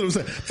what I'm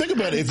saying. Think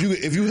about it.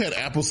 If you had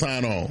Apple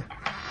sign on,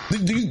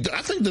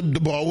 I think the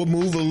ball would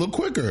move a little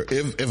quicker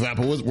if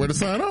Apple were to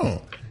sign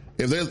on.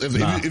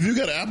 If you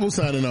got Apple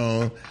signing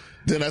on,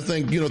 then I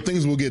think,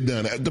 things will get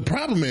done. The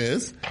problem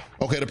is,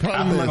 Apple's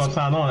not gonna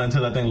sign on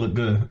until that thing look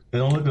good. It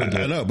don't look good.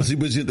 I know, but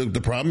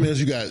the problem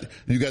is you got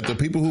the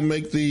people who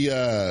make the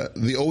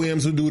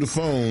OEMs who do the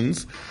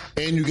phones,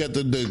 and you got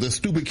the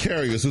stupid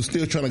carriers who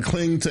still trying to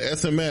cling to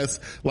SMS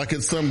like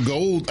it's some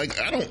gold. Like,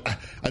 I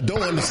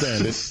don't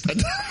understand it.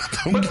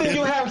 But then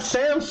you have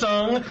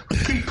Samsung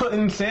keep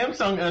putting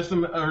Samsung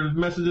SMS or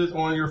messages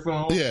on your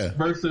phone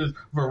versus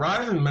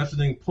Verizon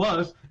messaging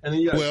plus. And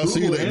then you got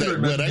Google Android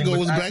messaging that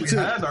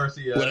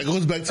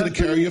goes back to the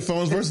carrier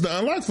phones versus the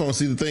unlocked phones.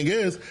 See, the thing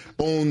is,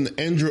 on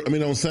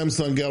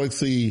Samsung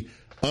Galaxy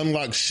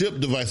unlocked ship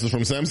devices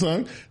from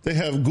Samsung, they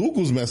have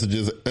Google's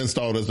messages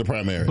installed as the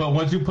primary. But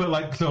once you put my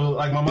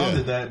mom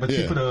did that, but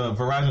she put a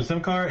Verizon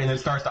SIM card and it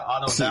starts to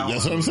auto download.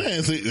 That's what I'm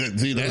saying.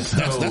 See, that's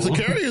a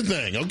carrier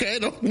thing. Okay,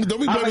 don't be.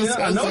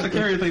 I know it's a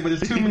carrier thing, but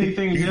it's too many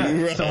things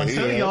yet. Right, so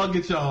until y'all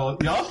get y'all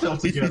self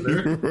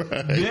together,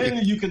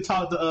 then you can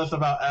talk to us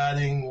about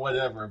adding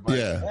whatever. But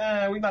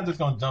we're not just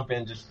gonna jump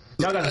in.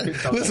 Y'all gotta pick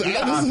something. Listen,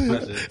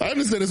 I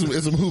understand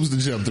it's some hoops to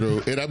jump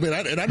through, and I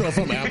know if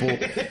I'm Apple,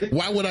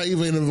 why would I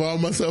even involve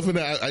myself in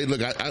that? I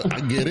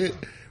get it,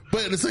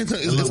 but at the same time,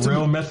 it's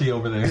real messy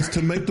over there. It's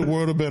to make the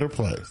world a better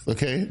place.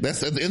 Okay,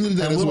 that's at the end of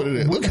the day. That's what it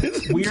is.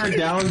 We are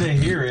down to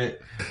hear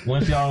it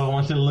once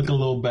it look a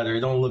little better. It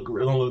don't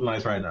look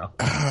nice right now.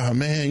 Ah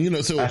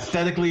man, so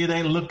aesthetically it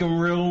ain't looking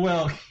real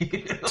well.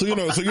 So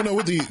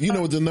what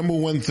the number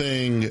one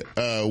thing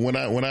when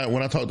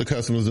I talk to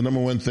customers, the number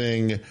one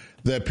thing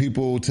that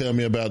people tell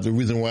me about the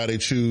reason why they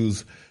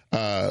choose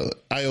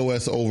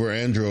iOS over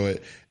Android,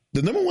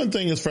 the number one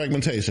thing is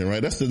fragmentation,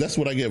 right? That's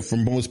what I get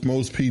from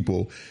most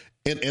people.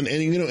 And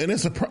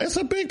it's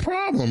a big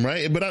problem,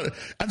 right? But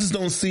I just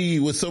don't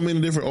see, with so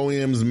many different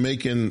OEMs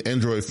making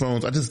Android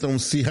phones, I just don't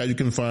see how you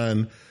can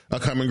find a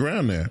common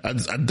ground there. I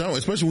don't,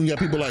 especially when you got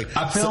people like,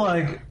 I feel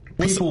like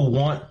people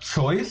want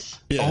choice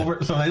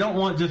over, so they don't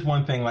want just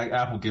one thing like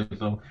Apple gives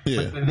them,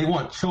 but they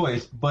want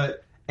choice,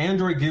 but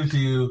Android gives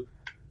you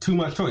too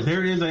much choice.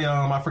 There is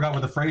I forgot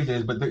what the phrase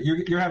is, but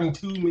you're having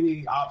too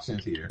many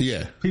options here.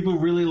 Yeah. People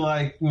really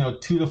like,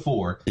 2 to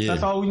 4. Yeah.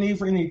 That's all we need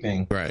for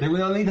anything. Right. We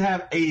don't need to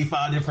have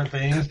 85 different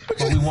things,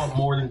 but we want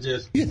more than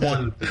just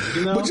one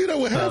thing, But you know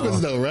what happens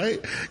though,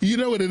 right? You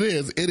know what it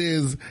is? It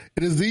is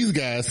these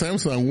guys,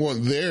 Samsung,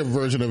 want their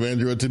version of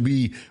Android to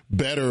be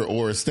better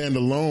or stand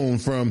alone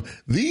from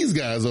these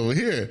guys over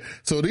here.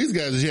 So these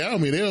guys,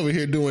 Xiaomi, they're over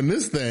here doing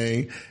this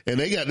thing, and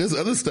they got this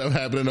other stuff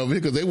happening over here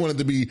because they want it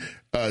to be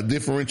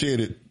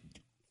differentiated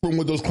from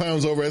what those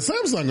clowns over at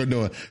Samsung are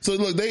doing. So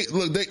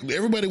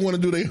everybody want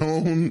to do their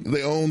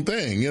own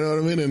thing. You know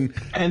what I mean?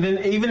 And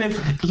then even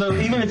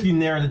if you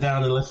narrowed it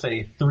down to, let's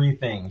say, 3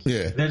 things,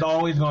 there's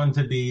always going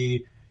to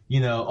be,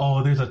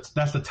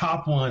 that's the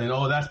top one, and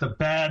that's the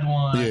bad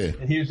one,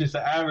 and here's just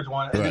the average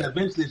one, and then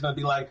eventually it's going to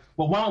be like,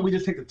 well, why don't we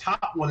just take the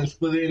top one and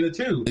split it into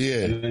 2?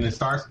 Yeah, and then the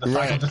cycle just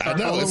starts. I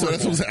know. So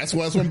that's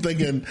why I'm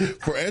thinking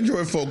for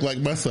Android folk like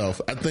myself,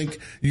 I think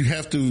you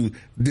have to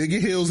dig your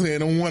heels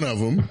in on one of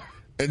them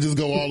and just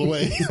go all the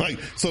way.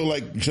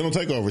 Channel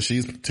Takeover,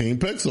 she's Team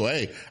Pixel.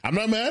 Hey, I'm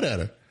not mad at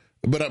her,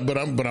 but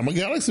I'm a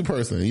Galaxy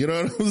person. You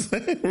know what I'm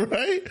saying,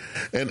 right?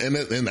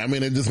 And I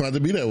mean, it just not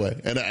to be that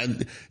way.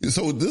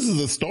 So this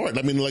is a start.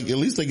 I mean, at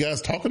least the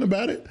guys talking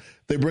about it,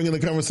 they bringing the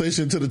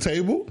conversation to the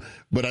table.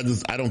 But I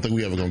don't think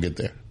we ever gonna get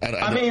there.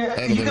 I mean,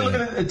 you can look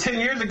at it. 10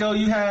 years ago,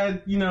 you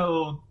had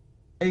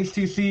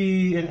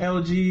HTC and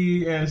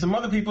LG and some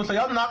other people. So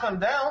y'all knocking them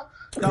down.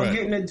 Y'all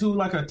getting it to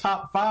like a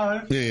top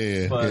 5.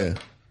 Yeah.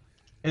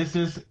 It's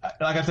just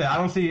like I said. I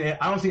don't see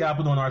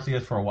Apple doing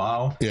RCS for a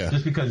while. Yeah.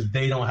 Just because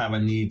they don't have a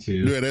need to.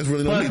 Yeah, that's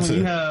really no need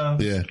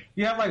to.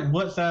 You have like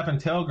WhatsApp and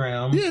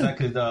Telegram that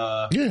could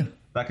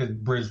that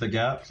could bridge the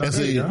gap. So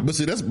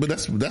that's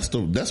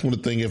one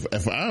of the things.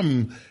 If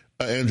I'm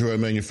an Android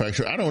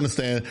manufacturer, I don't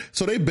understand.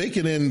 So they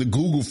baking in the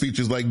Google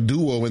features like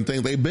Duo and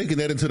things. They baking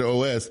that into the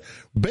OS.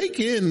 Bake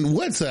in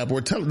WhatsApp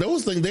or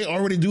those things. They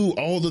already do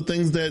all the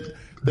things that.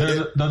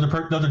 Those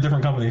are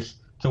different companies.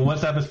 So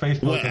WhatsApp is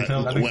Facebook.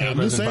 I'm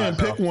just saying,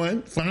 pick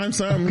one, find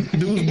something,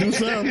 do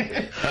something.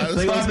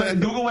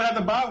 Google would have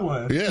to buy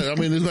one. Yeah, I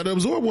mean, it's got to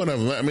absorb one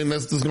of them. I mean,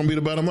 that's just going to be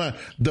the bottom line.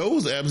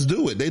 Those apps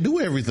do it. They do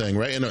everything,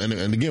 right? And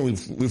again, we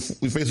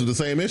face with the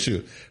same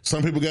issue.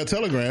 Some people got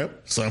Telegram,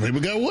 some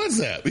people got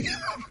WhatsApp.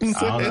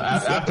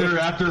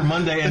 After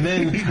Monday, and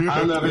then I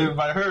don't know if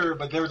everybody heard,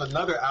 but there was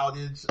another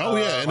outage. Oh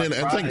yeah, and then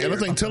I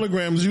think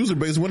Telegram's user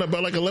base went up by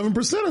like 11%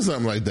 or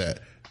something like that.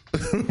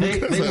 They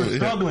were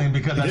struggling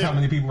because that's how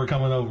many people were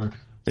coming over.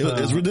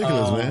 It's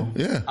ridiculous, man.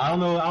 Yeah. I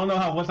don't know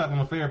how WhatsApp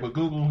gonna fare, but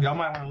Google, y'all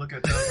might want to look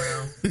at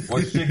Telegram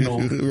or Signal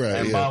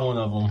buy one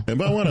of them. And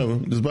buy one of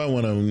them. Just buy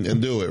one of them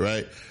and do it,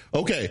 right?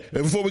 Okay.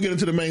 And before we get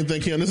into the main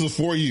thing, Ken, this is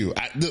for you.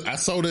 I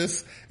saw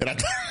this and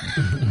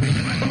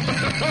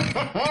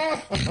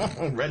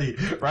ready,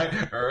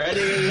 right?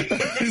 Ready.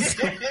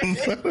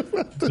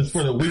 Just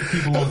for the weak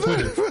people on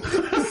Twitter.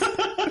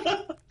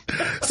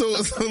 So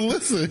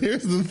listen,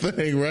 here's the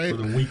thing, right?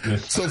 For the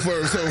weakness. So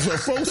for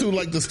folks who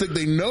like to stick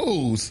their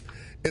nose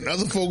in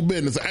other folk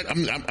business, I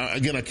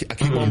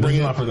keep on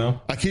bringing up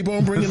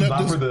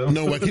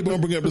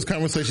this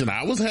conversation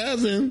I was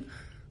having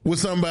with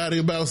somebody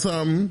about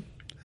something.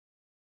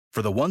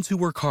 For the ones who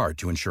work hard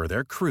to ensure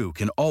their crew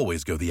can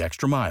always go the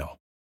extra mile,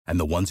 and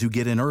the ones who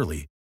get in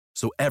early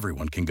so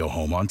everyone can go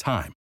home on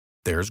time,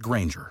 there's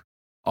Grainger,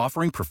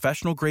 offering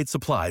professional-grade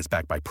supplies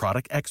backed by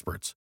product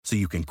experts, so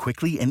you can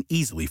quickly and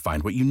easily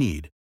find what you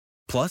need.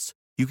 Plus,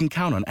 you can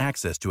count on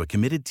access to a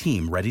committed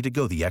team ready to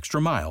go the extra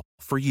mile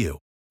for you.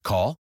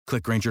 Call,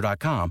 click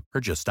Grainger.com,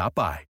 or just stop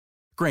by.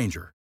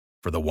 Grainger,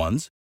 for the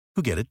ones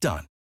who get it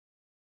done.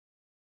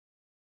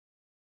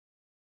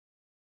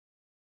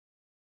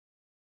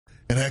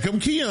 And here come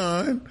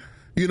Keon.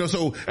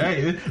 So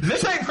hey,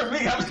 this ain't for me.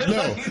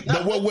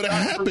 But what would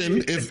have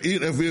happened if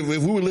we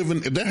were living?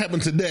 If that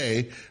happened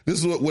today, this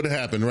is what would have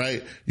happened,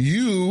 right?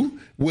 You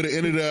would have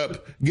ended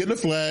up getting a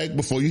flag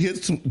before you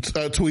hit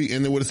tweet,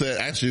 and they would have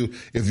asked you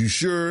if you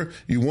sure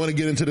you want to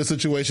get into the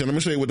situation. I'm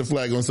gonna show you what the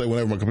flag gonna say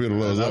whenever my computer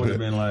loads up. Would have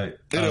been like,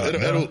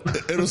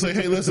 it'll say,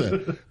 hey,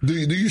 listen, do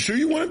you sure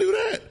you want to do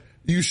that?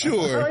 You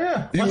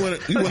sure? You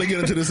want to get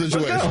into this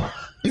situation?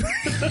 Like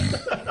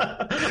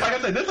I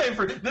said,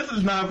 this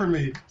is not for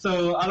me.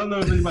 So I don't know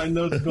if anybody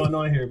knows what's going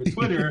on here, but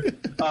Twitter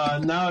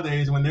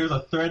nowadays, when there's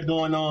a thread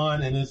going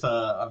on and it's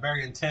a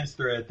very intense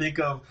thread, think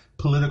of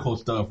political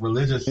stuff,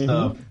 religious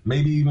stuff,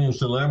 maybe even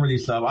celebrity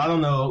stuff. I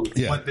don't know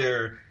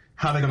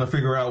how they're going to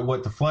figure out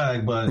what to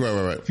flag, but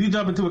right. If you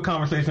jump into a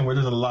conversation where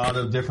there's a lot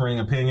of differing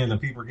opinions and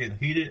people are getting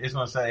heated, it's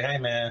going to say, hey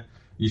man,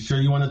 you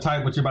sure you want to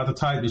type what you're about to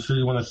type? You sure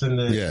you want to send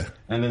it? Yeah.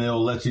 And then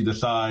it'll let you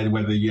decide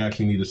whether you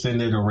actually need to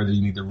send it or whether you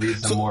need to read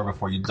some more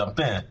before you jump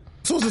in.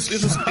 So it's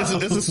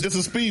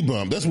a speed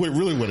bump. That's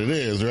really what it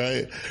is,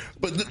 right?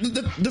 But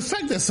the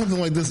fact that something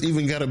like this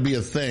even got to be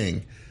a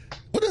thing,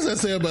 what does that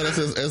say about us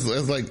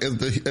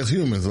as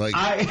humans? Like,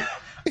 I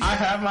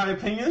have my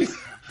opinions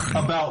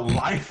about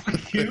life.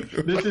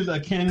 This is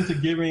akin to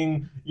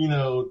giving,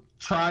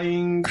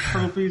 trying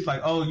trophies,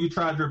 like, oh, you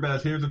tried your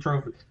best, here's a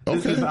trophy.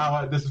 This is how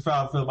I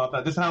feel about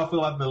that. This is how I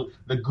feel about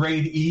the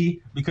grade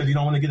E because you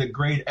don't want to get a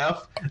grade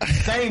F.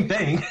 Same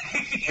thing.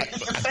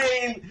 It's the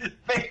same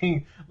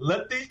thing.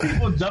 Let these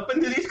people jump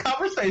into these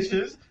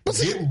conversations,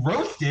 get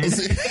roasted,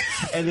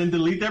 and then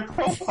delete their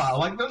profile.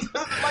 Like no.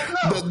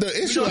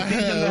 The issue I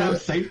have,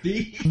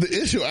 safety.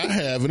 The issue I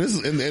have, and this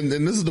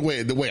is the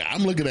way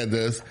I'm looking at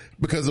this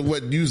because of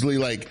what usually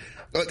like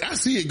I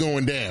see it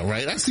going down,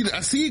 right? I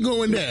see it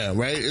going down,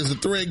 right? There's a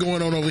thread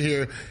going on over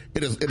here.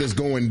 It is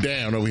going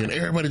down over here, and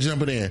everybody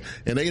jumping in,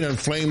 and they done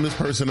flamed this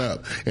person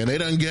up, and they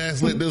done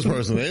gaslit this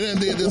person, they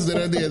done did this, they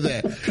done did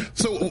that.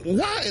 So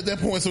why at that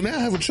point? So now I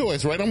have a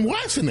choice, right? I'm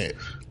watching it.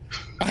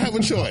 I have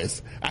a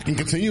choice. I can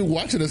continue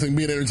watching this and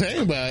being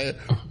entertained by it,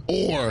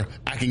 or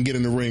I can get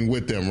in the ring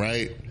with them,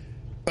 right?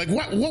 Like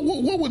what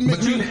would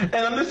make me? And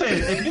I'm just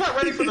saying, if you're not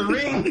ready for the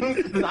ring,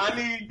 then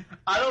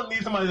I don't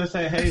need somebody to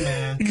say, hey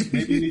man,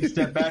 maybe you need to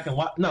step back and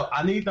watch. No,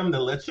 I need them to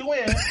let you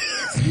in,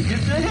 you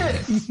get your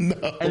hits, and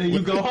then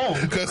you go home.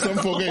 Because some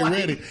folk ain't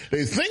ready.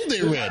 They think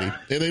they're ready,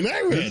 and they're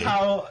not ready.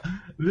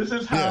 This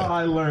is how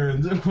I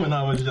learned when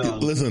I was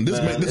young. Listen,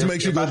 this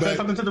makes you go back. If I said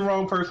something to the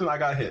wrong person, I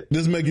got hit.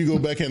 This make you go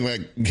back and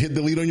like hit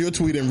delete on your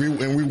tweet and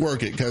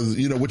rework it because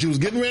what you was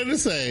getting ready to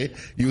say,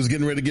 you was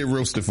getting ready to get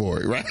roasted for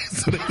it, right?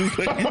 So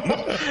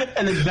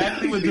and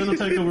exactly what Digital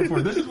Takeover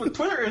for. This is what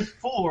Twitter is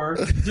for.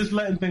 Just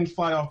letting things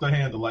fly off the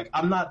handle. Like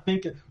I'm not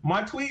thinking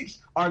my tweets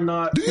are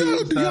not. Do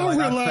y'all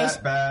realize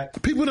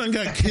people done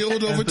got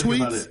killed over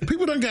tweets?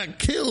 People done got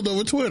killed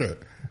over Twitter.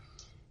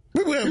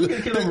 There have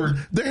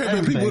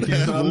been people that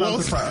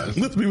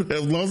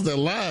have lost their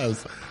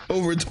lives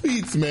over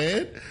tweets,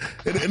 man.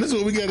 And this is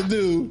what we got to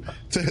do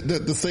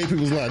to save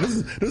people's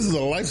lives. This is a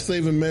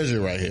life-saving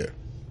measure right here.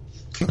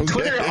 Okay.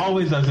 Twitter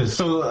always does this.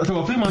 So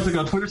a few months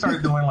ago, Twitter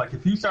started doing, like,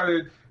 if you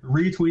started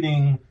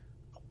retweeting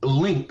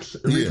links,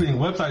 retweeting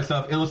website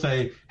stuff, it'll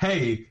say,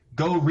 hey,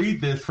 go read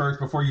this first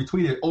before you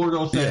tweet it, or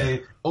it'll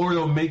say, or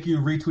it'll make you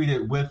retweet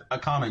it with a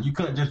comment. You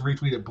couldn't just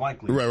retweet it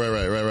blankly.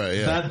 Right.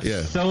 Yeah.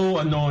 That's so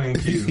annoying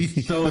too.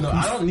 So annoying.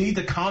 I don't need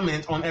to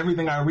comment on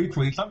everything I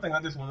retweet. Something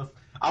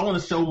I want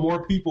to show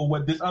more people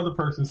what this other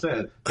person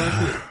said.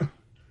 That's it.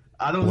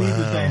 I don't need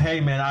to say, hey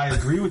man, I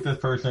agree with this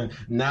person.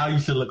 Now you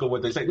should look at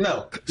what they say.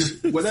 No,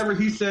 just whatever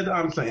he said,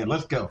 I'm saying.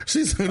 Let's go.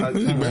 She said, I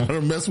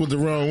don't mess with the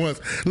wrong ones.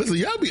 Listen,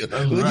 y'all be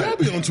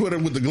on Twitter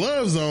with the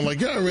gloves on,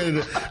 like y'all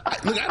ready to.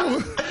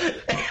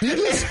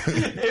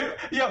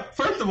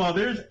 First of all,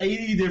 there's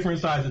 80 different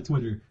sides of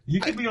Twitter. You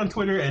can be on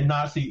Twitter and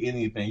not see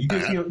anything. You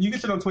can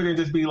sit on Twitter and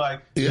just be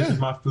like, this is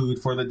my food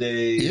for the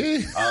day.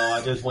 Yeah. Oh,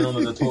 I just went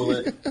under the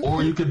toilet.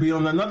 Or you could be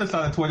on another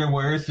side of Twitter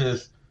where it's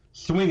just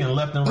swinging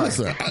left and right.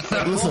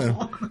 Listen,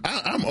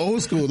 I'm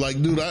old school.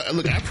 Like, dude, I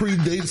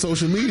predate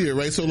social media,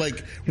 right? So,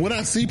 like, when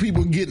I see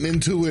people getting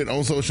into it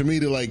on social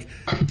media, like,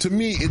 to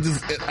me,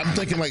 I'm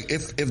thinking, like,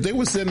 if they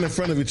were sitting in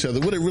front of each other,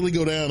 would it really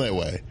go down that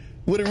way?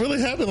 Would it really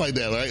happen like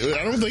that? Like,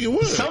 I don't think it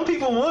would. Some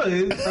people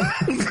would.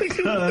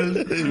 Because,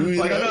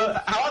 like,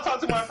 how I talk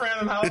to my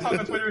friend and how I talk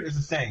on Twitter is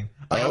the same.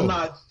 Like,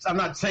 I'm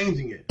not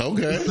changing it.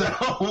 Okay.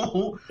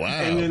 So, wow.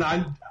 And then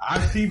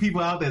I see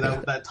people out there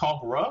that talk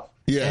rough.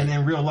 Yeah. And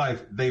in real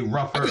life, they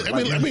rough her.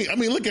 I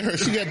mean, look at her.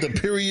 She got the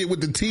period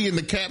with the T and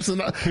the caps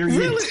and all. Period.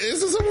 Really?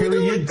 Is this what we're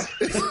doing?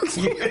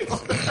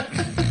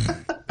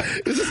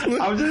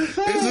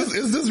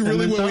 Is this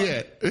really where we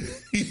at?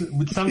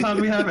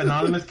 Sometimes we have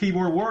anonymous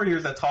keyboard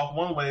warriors that talk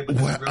one way, but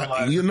in real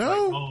life,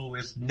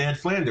 it's Ned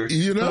Flanders.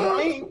 So, I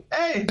mean,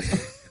 hey.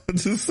 I'm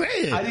just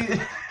saying. I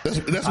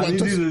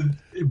need you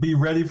to be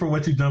ready for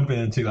what you jump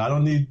into.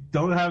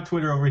 Don't have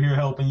Twitter over here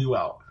helping you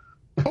out.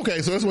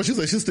 Okay, so that's what she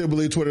said. She still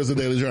believes Twitter is a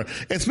daily journal.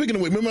 And speaking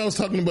of which, remember I was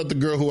talking about the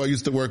girl who I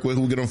used to work with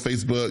who would get on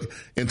Facebook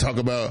and talk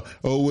about,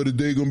 what a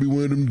day gonna be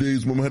one of them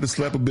days when I had to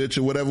slap a bitch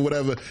or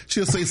whatever.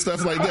 She'll say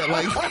stuff like that.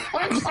 Like,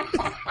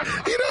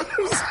 you know,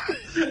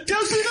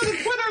 just see the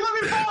Twitter, let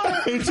me follow.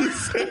 I'm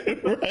just saying,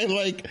 right?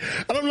 Like,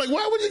 and I'm like,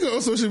 why would you go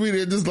on social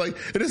media and just like,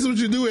 and this is what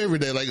you do every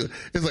day. Like,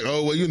 it's like,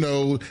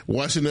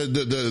 watching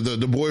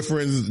the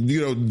boyfriend's,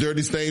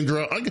 dirty stain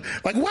draw.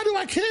 Like, why do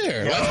I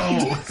care?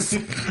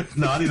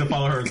 No, I need to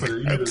follow her on Twitter.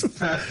 I'm just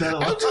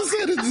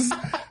saying, it's just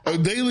a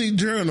daily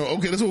journal.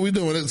 Okay, that's what we're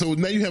doing. So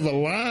now you have a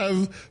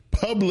live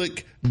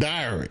public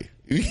diary.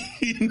 I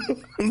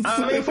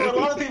mean, for a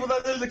lot of people,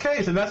 that is the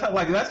case, and that's how,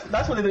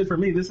 that's what it is for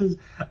me.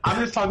 I'm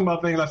just talking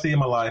about things I see in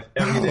my life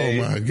every day.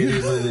 Oh my God. It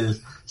is what it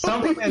is.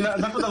 Some people, and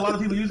that's what a lot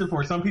of people use it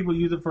for. Some people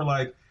use it for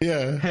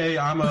hey,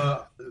 I'm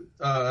not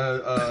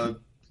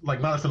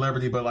a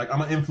celebrity, but like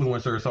I'm an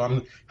influencer, so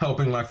I'm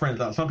helping my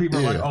friends out. Some people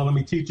are like, oh, let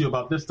me teach you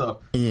about this stuff.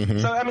 Mm-hmm.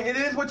 So, I mean, it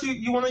is what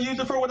you want to use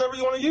it for, whatever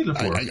you want to use it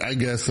for. I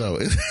guess so.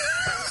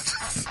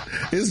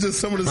 It's just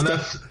some of the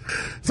stuff.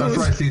 That's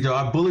right, CJ.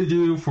 I bullied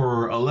you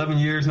for 11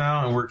 years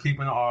now, and we're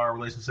keeping our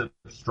relationship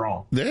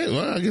strong. Yeah,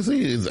 well, I guess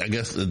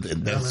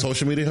that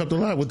social media helped a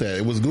lot with that.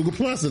 It was Google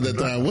Plus at that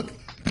time. What?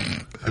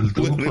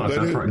 Google Plus,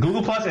 that's right.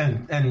 Google Plus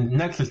and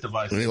Nexus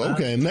devices.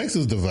 Okay,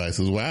 Nexus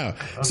devices. Wow.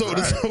 So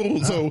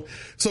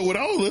with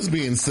all this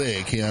being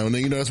said, Keon,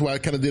 that's why I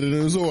kind of did it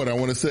in this order. I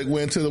want to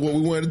segue into what we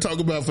wanted to talk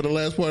about for the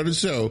last part of the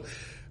show.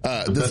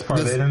 The best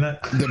part of the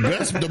internet?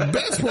 The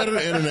best part of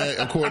the internet,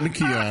 according to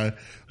Keon,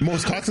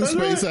 most toxic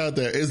space out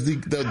there is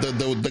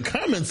the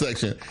comment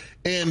section.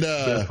 And,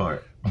 best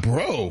part.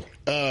 Bro,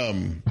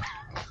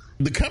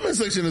 the comment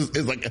section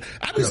is like,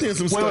 I've been seeing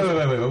some stuff.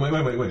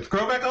 Wait.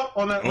 Scroll back up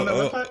on that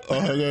website.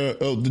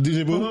 The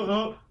DJ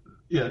Boo?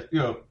 Yeah,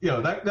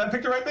 that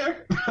picture right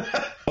there?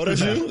 Oh, that's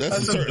you?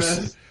 That's the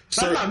best.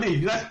 That's not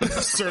me.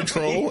 That's Sir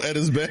Troll at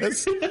his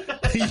best. You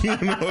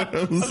know what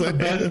I'm saying? That's the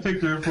best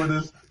picture for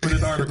this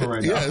article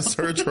right now. Yeah,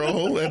 Sir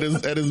Troll at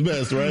his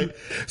best, right?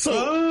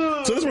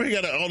 So this is where he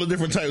got all the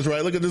different types,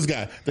 right? Look at this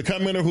guy, the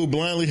commenter who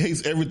blindly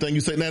hates everything you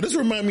say. Now this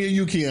reminds me of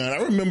you, Keon. I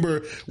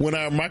remember when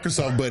our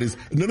Microsoft buddies.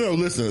 No,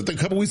 listen. I think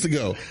a couple weeks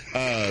ago,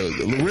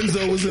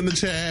 Lorenzo was in the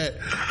chat.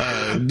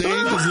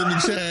 Dave was in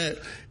the chat.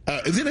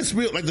 And then it's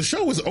real, like the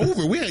show was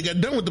over. We hadn't got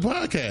done with the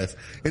podcast.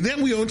 And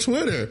then we on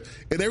Twitter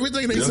and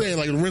everything they saying,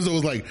 like Lorenzo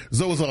was like,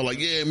 Zoe was all like,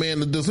 yeah, man,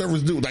 the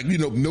servers do like,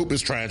 nope,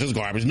 it's trash. It's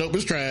garbage. Nope,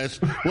 it's trash.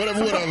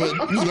 Whatever.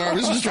 It's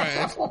garbage. It's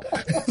trash.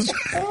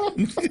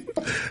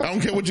 I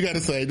don't care what you got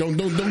to say. Don't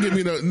give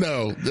me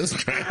no, that's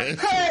trash.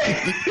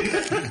 Hey!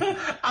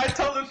 I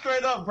told him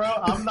straight up,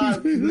 bro.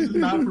 This is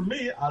not for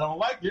me. I don't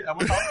like it. I'm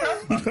going to talk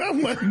trash about it.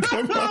 I'm like,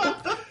 come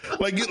on.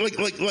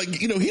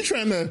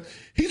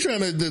 He's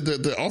trying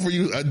to offer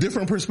you a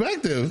different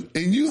perspective,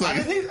 and you like,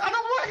 I don't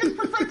like his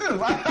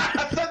perspective.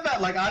 I said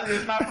that. Like,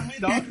 it's not for me,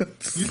 dog.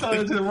 You told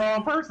it to the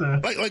wrong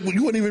person. Like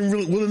you weren't even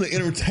really willing to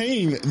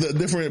entertain the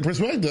different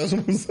perspectives. That's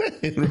what I'm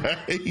saying,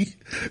 right?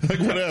 Like,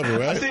 whatever,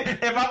 right? See,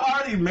 if I've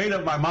already made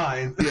up my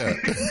mind,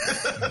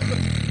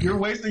 you're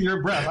wasting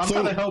your breath. I'm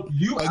trying to help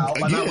you out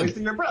by not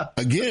wasting your breath.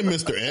 Again,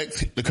 Mr.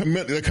 X, the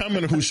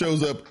commenter who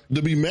shows up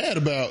to be mad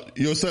about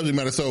your subject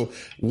matter. So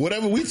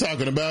whatever we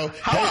talking about,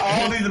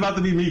 all these about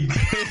to be me.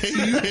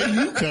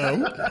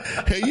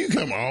 Hey, you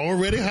come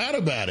already hot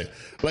about it.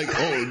 Like,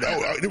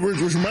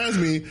 which reminds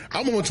me,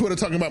 I'm on Twitter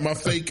talking about my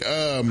fake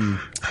Tom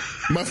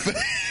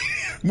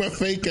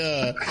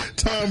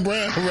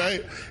Brown,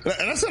 right?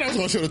 And I said I was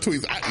going to show the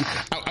tweets.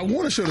 I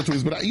want to show the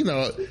tweets, but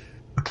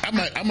I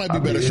might be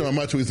better showing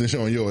my tweets than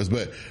showing yours.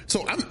 But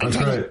so I'm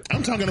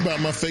talking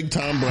about my fake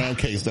Tom Brown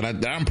case that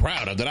I'm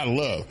proud of, that I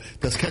love,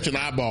 that's catching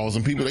eyeballs,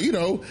 and people,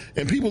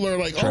 and people are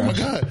like, oh my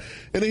God.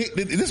 And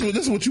this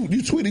is what you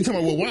tweeting, talking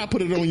about, well, why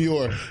put it on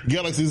your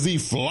Galaxy Z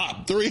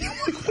Flop 3? I'm like,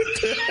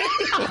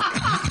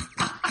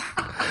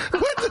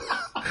 what the hell?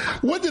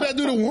 What did I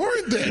do to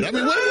warrant that? I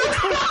mean,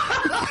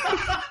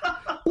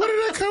 where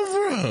did that come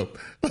from?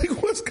 Like,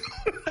 what's going on?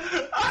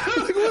 I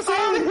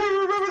don't even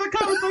remember the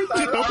conversation.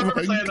 I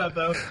remember saying that,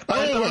 though.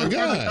 Oh, my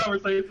God. The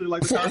conversation,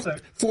 like the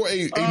context. For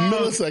a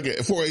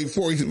millisecond, for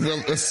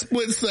a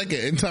split second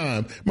in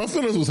time, my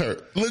feelings was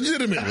hurt.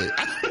 Legitimately.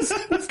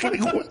 It's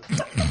like, what?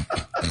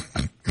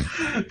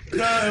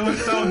 God, it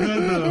was so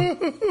good, though.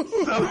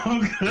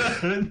 So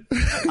good.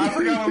 I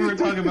forgot what we were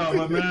talking about,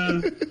 but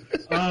man,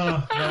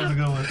 that was a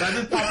good one. That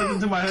just popped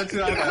into my head,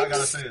 too. I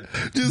gotta say it.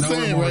 Just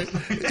saying, right?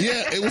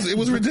 Yeah, it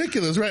was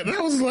ridiculous, right? And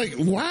I was like,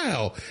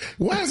 wow,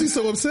 why is he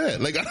so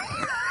upset? Like,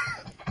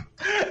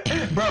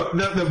 bro,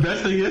 the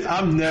best thing is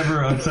I'm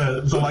never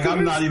upset. So like,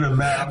 I'm not even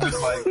mad. I'm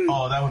just like,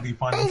 oh, that would be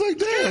funny. I was like,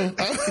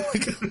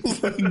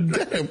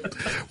 damn.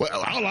 Well,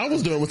 all I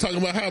was doing was talking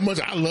about how much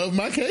I love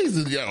my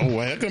cases.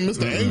 Well, how come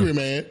Mr. Angry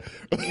Man?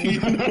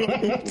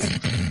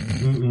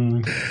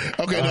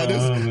 Okay, now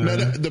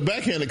the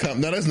backhanded comment.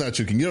 Now that's not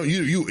you.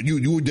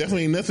 You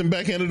definitely ain't nothing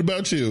backhanded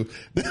about you.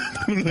 No,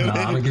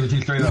 I'm gonna give it to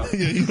you straight up.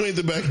 Yeah, you ain't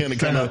the backhanded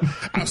comment.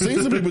 I've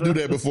seen some people do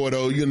that before,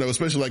 though.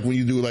 Especially like when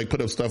you do like put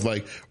up stuff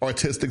like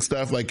artistic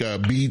stuff, like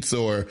beats,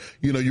 or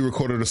you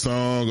recorded a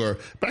song, or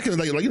back in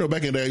the day,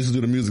 back in the day I used to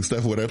do the music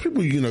stuff or whatever.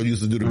 People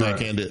used to do the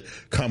backhanded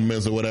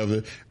comments or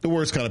whatever. The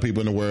worst kind of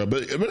people in the world,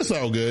 but it's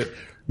all good.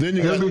 Then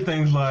you do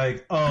things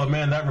like, oh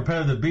man, that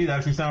repetitive beat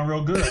actually sound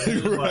real good.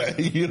 Right.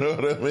 You know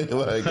what I mean?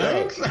 Like,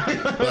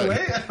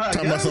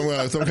 talking about some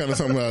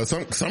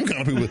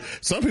kind of people.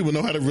 Some people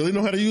really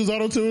know how to use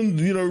auto-tune,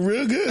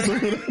 real good. Some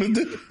people know how to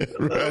do it,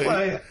 right?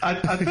 Like, I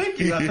think.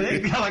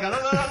 Like, I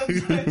don't know how to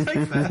fix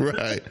that.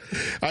 Right.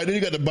 All right, then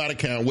you got the bot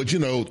account, which,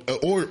 or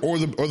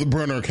the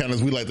burner account,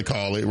 as we like to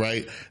call it,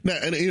 right? Now,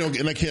 and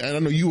I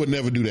know you would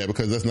never do that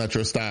because that's not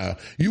your style.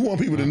 You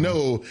want people to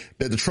know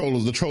that the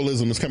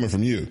trollism is coming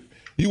from you.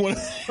 You want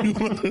oh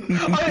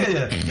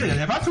yeah.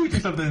 If I tweet you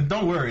something,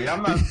 don't worry.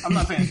 I'm not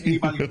saying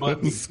anybody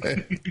but me. So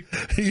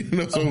you're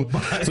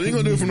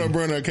gonna do it from a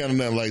burner account and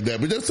nothing like that.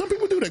 But some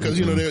people do that because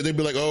they'd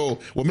be like, oh,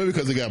 well, maybe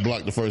because they got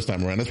blocked the first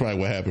time around. That's probably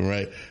what happened,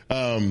 right?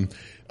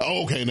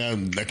 Okay, now,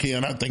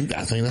 Keon, I think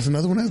that's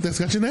another one that's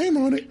got your name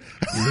on it.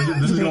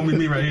 This is gonna be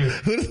me right here.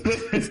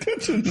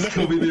 It's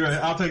gonna be me right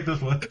here. I'll take this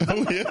one.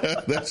 Oh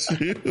yeah, that's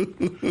you.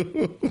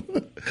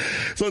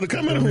 So the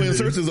commenter who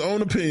inserts his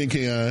own opinion,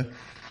 Keon,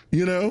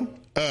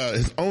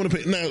 his own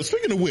opinion. Now,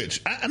 speaking of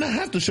which, I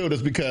have to show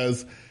this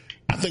because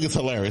I think it's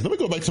hilarious. Let me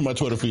go back to my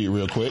Twitter feed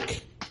real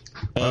quick.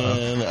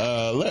 And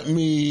let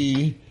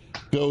me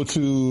go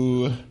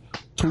to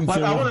tweets.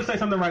 I want to say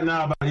something right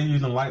now about you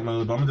using light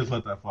mode, but I'm going to just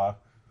let that fly.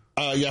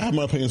 Yeah, I have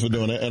my opinions for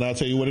doing it, and I'll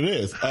tell you what it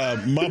is.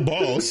 My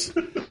boss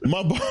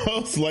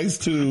likes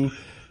to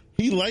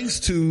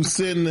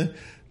send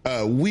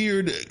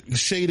weird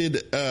shaded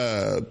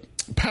Excel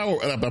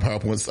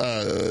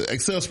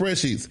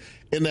spreadsheets,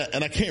 and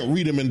I can't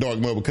read them in dark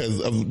mode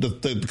because of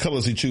the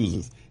colors he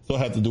chooses. So I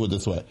have to do it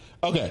this way.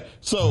 Okay,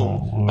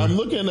 so I'm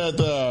looking at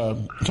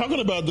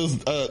talking about this.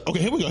 Okay,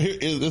 here we go. Here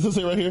is this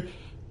it right here?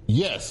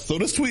 Yes. So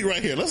this tweet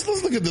right here. Let's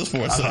look at this for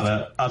a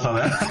second. I saw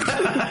that.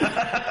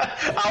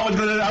 I was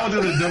gonna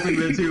jump in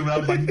there too, but I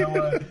was like, you know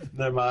what?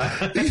 Never mind.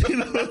 Let's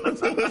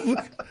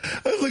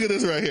look at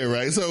this right here,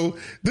 right? So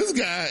this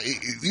guy,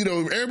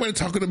 everybody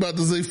talking about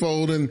the Z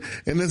Fold and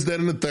this, that,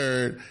 and the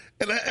third.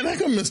 And I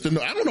come Mr.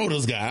 No, I don't know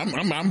this guy.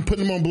 I'm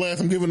putting him on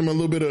blast. I'm giving him a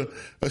little bit of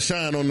a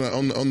shine on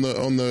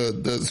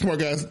the Smart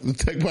Guys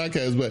Tech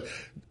Podcast. But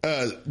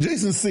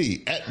Jason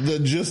C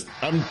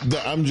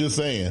I'm just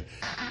saying,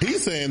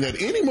 he's saying that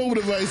any mobile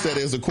device that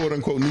is a quote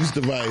unquote niche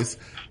device,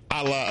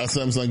 a la a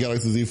Samsung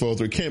Galaxy Z Fold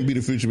 3, can't be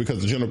the future because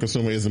the general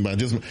consumer isn't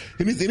buying. And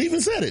he even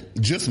said it.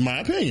 Just my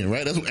opinion,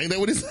 right? Ain't that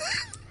what he said?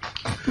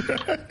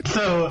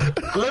 So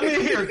let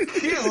me hear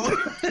Q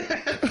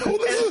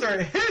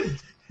answer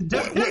his.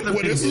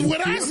 This is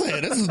what I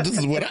said. This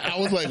is what I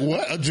was like.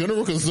 What, a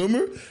general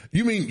consumer?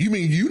 You mean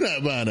you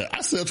not buying it?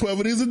 I sell 12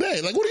 of these a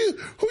day. Like, who are you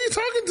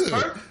talking to?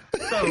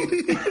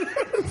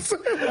 So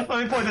let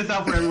me point this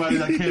out for everybody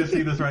that can't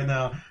see this right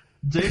now.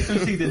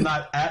 Jason T did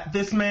not at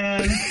this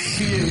man.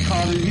 He didn't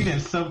call it. He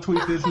didn't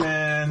subtweet this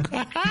man.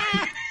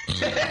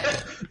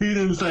 He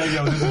didn't say,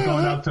 yo, this is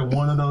going out to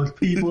one of those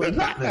people.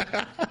 Nothing.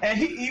 And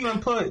he even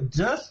put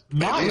just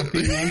my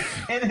opinion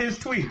in his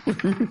tweet.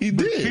 He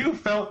did. You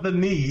felt the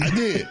need. I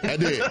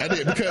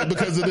did.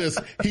 Because of this.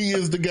 He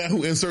is the guy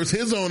who inserts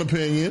his own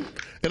opinion.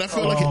 And I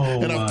felt like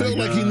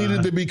he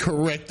needed to be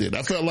corrected.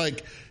 I felt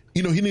like,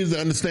 he needs to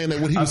understand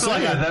that what he was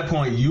saying. Like at that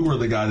point, you were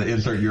the guy to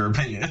insert your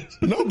opinion.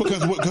 No,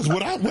 because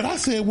what I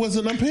said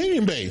wasn't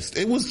opinion based.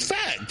 It was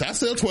fact. I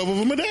sell 12 of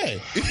them a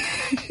day.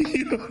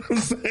 You know what I'm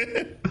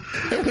saying?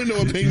 There were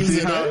no opinions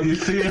in that. You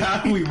see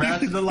how we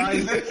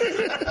rationalize it?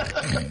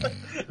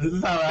 This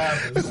is how it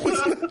happens.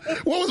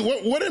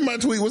 What in my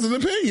tweet was an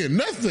opinion?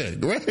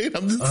 Nothing, right?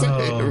 I'm just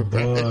saying.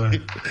 Right?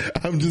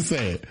 I'm just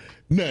saying.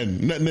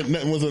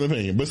 Nothing was an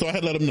opinion. But so I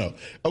had to let him know.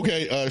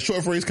 Okay,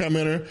 short phrase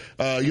commenter,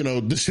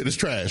 this shit is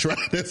trash, right?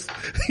 That's,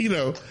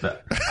 I'll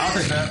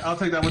take that. I'll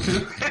take that one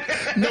too.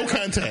 No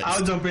context.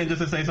 I'll jump in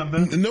just to say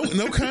something.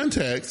 No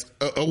context,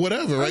 or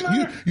whatever,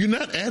 right? You're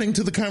not adding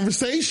to the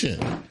conversation.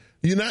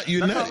 That's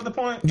not the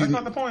point. That's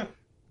not the point.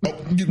 Oh,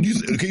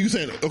 you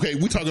saying, okay,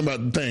 we're talking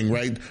about the thing,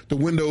 right? The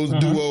Windows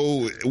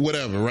Duo,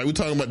 whatever, right? We're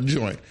talking about the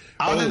joint.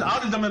 I'll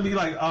just jump in and be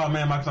like, oh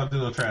man, Microsoft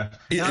Duo trash.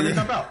 And I'll just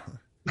jump out.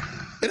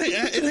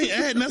 It ain't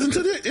add nothing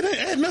to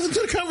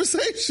the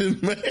conversation,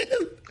 man.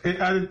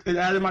 It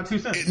added my 2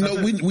 cents.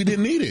 We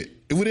didn't need it.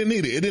 We didn't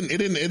need it. It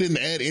didn't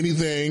add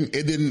anything.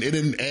 It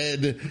didn't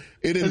add.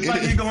 It's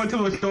like you go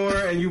into a store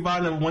and you buy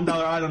the $1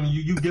 item.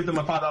 You give them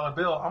a $5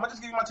 bill. I'm gonna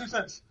just give you my 2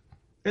 cents.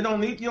 You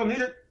don't need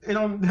it. It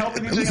don't help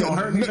anything. It don't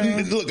hurt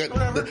anything. Look,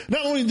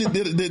 not only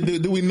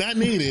did we not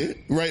need it,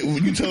 right?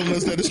 You telling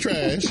us that it's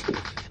trash,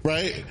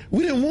 right?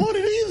 We didn't want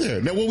it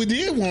either. Now, what we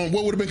did want,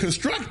 what would have been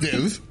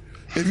constructive,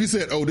 if you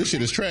said, "Oh, this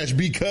shit is trash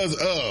because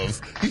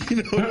of,"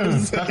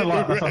 that's a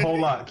lot. That's a whole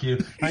lot, Q.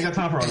 I ain't got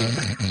time for all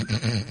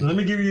that. Let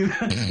me give you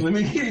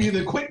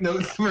the quick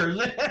notes version.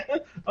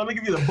 Let me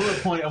give you the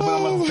bullet point of what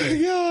I'm about to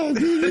say. Oh my God,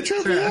 dude, you're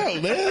tripping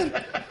out,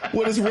 man.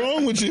 What is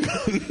wrong with you?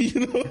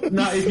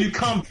 Now, if you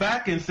come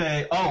back and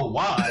say, "Oh,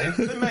 why?"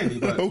 then maybe.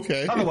 But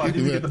okay. Otherwise,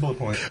 you get the bullet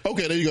point.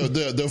 Okay, there you go.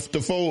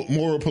 The full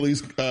moral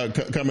police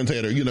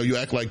commentator. You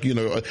act like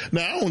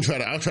Now, I'll try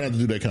not to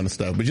do that kind of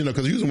stuff, but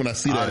because usually when I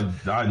see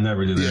that, I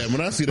never do that. Yeah,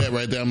 when I see that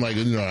right there, I'm like,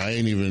 I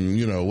ain't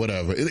even,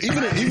 whatever.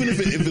 Even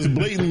if it's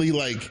blatantly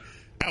like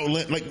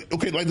outlet, like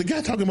the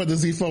guy talking about the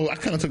Z Fold, I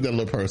kind of took that a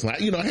little personal.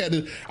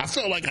 I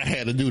felt like I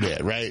had to do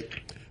that, right?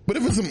 But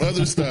if it's some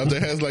other stuff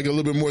that has like a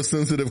little bit more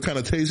sensitive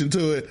connotation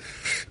to it,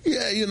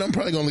 yeah, I'm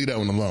probably gonna leave that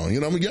one alone.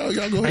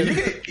 Y'all go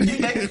ahead.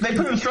 They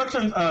put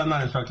instructions,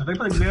 not instructions. They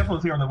put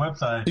examples here on the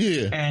website.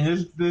 Yeah.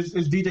 And this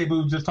DJ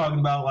Boo just talking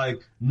about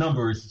like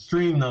numbers,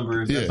 stream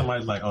numbers. Yeah. And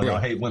somebody's like, "Oh, y'all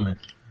hate women."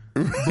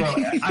 Bro,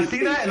 I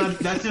see that, and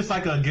that's just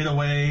like a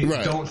getaway.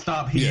 Right. Don't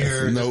stop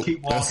here. Yes, just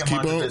keep walking.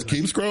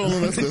 Keep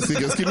scrolling.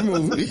 Let's keep it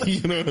moving.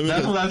 You know what I mean?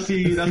 That's what I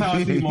see. That's how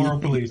I see moral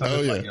police.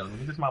 I'm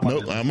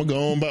gonna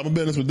go on about my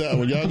business with that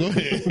one. Y'all go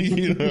ahead.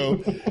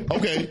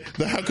 Okay.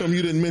 Now, how come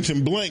you didn't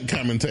mention blank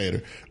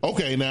commentator?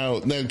 Okay, now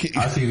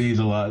I see these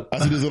a lot. I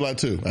see these a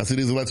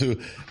lot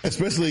too.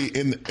 Especially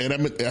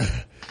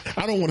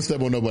I don't want to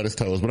step on nobody's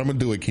toes, but I'm gonna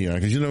do it, Keon,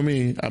 because you know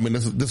me. I mean,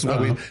 this is why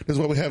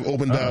we have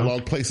open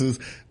dialogue places.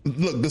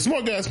 Look, the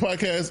Smart Guys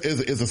podcast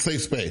is a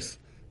safe space,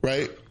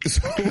 right?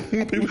 So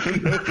people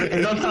know that.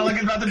 It don't sound like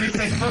it's about to be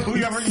safe for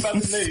whoever you're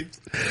about to name.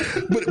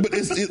 But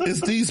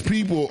it's these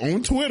people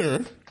on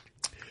Twitter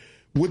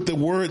with the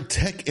word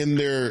tech in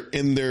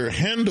their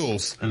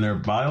handles. In their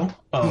bio?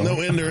 Oh.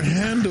 No, in their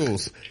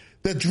handles.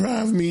 That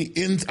drive me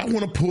in. I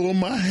want to pull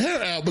my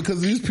hair out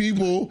because these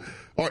people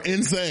are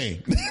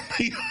insane.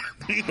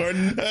 They are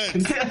nuts.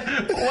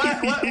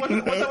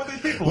 What's up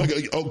with these people?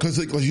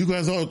 Because you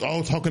guys are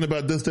all talking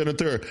about this, that, and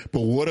the third. But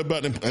what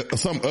about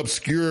some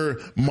obscure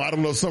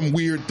model of some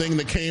weird thing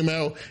that came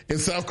out in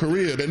South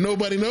Korea that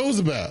nobody knows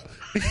about?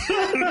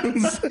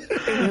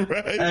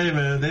 Right? Hey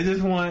man, they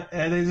just want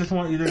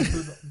you to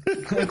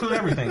include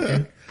everything.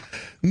 Okay?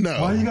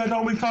 No. Why you guys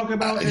always talking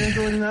about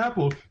Android and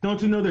Apple?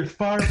 Don't you know there's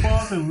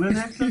Firefox and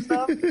Linux and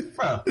stuff?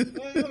 Bro,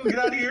 get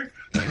out of here.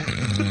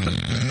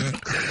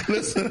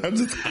 Listen, I'm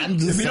just if saying.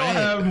 If you don't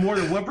have more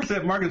than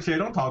 1% market share,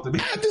 don't talk to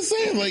me. I'm just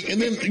saying,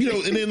 and then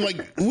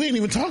we ain't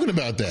even talking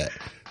about that.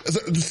 So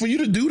for you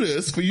to do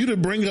this, for you to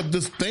bring up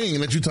this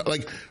thing that you talk,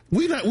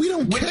 we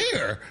don't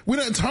care. We're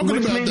not talking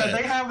about that. Which means that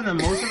they have an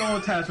emotional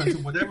attachment to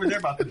whatever they're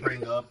about to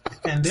bring up,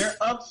 and they're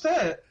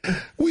upset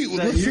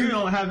that you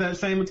don't have that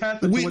same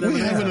attachment to whatever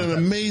we're having an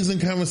amazing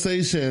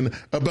conversation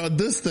about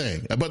this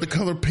thing, about the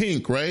color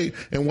pink, right?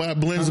 And why it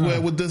blends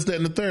well with this, that,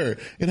 and the third.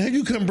 And how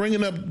you come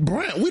bringing up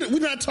brown? We're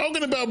not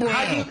talking about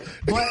brown.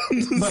 But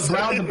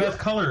brown's the best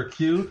color,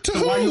 Q.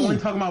 So why are you only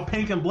talking about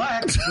pink and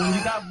black when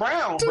you got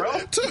brown, bro?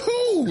 To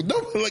who?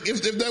 No. Like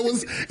if it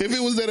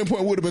was that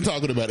important, we would have been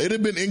talking about it. It'd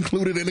have been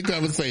included in the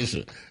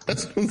conversation.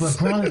 But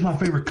brown is my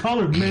favorite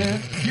color,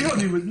 man. You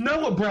don't even know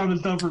what brown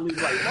has done for me.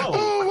 Like, whoa.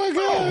 Oh my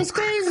God, it's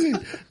crazy.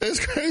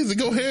 It's crazy.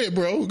 Go ahead,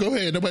 bro. Go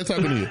ahead. Nobody's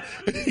talking to you.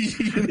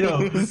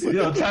 Yo,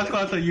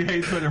 Tascon said you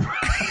hate Twitter, bro.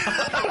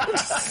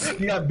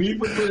 You got beef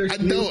with Twitter? I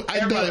don't.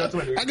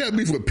 I got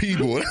beef with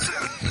people.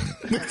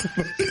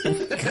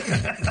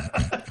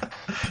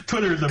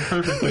 Twitter is the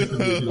perfect place to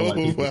be. Oh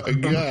my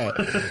God.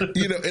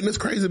 And it's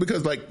crazy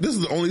because like this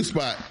is the only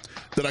spot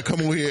that I come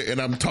over here and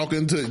I'm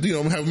talking to,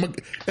 I'm having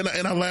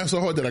and I laugh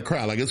so hard that I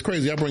cry. Like it's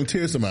crazy. I bring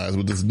tears to my eyes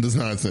with this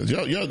nonsense.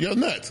 Y'all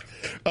nuts.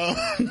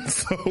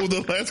 So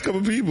the last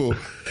couple of people,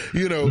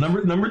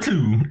 Number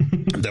two.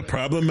 The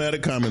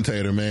problematic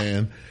commentator,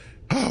 man.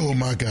 Oh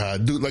my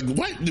God, dude. Like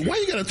why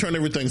you gotta turn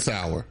everything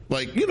sour?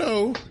 Like,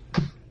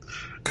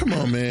 come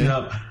on, man.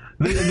 Yep.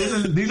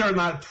 These are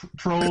not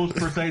trolls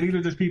per se. These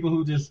are just people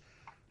who just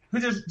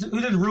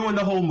ruin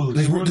the whole mood.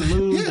 They ruin the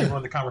mood. Yeah. They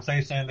ruin the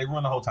conversation. They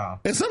ruin the whole time.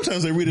 And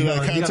sometimes they read it out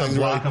of context. You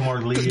gotta block them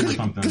or leave or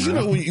something. Because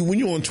when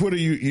you're on Twitter,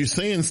 you're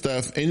saying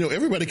stuff, and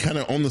everybody kind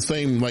of on the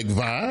same like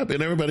vibe,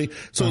 and everybody.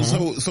 So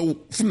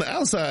from the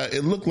outside,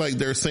 it looked like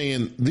they're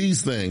saying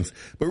these things,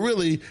 but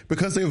really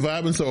because they're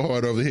vibing so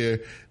hard over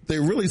here,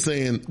 they're really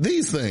saying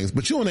these things.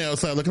 But you're on the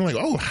outside looking like,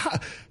 oh, how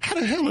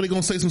the hell are they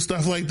going to say some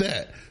stuff like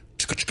that?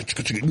 And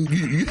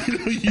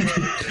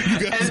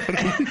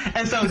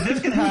so this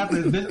can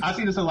happen. I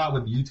see this a lot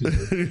with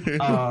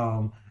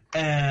YouTubers,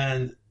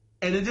 and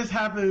it just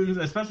happens,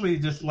 especially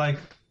just like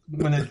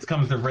when it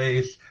comes to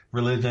race,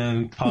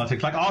 religion,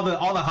 politics, like all the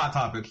hot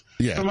topics.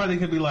 Yeah. Somebody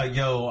could be like,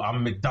 "Yo, I'm a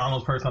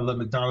McDonald's person. I love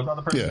McDonald's."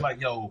 Other person is like,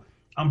 "Yo,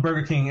 I'm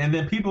Burger King," and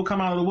then people come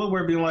out of the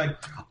woodwork being like,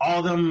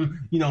 "All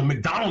them,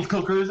 McDonald's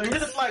cookers," and you're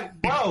just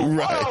like, "Bro,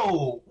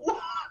 whoa."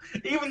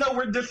 Even though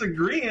we're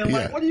disagreeing,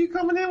 like, what are you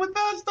coming in with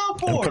that stuff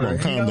for? Come on,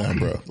 calm down,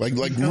 bro. Like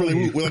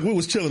really, we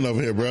was chilling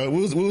over here, bro.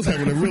 We was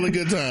having a really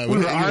good time. We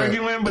were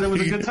arguing, but it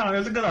was a good time. It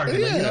was a good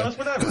argument. Yeah. It's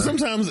whatever.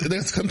 Sometimes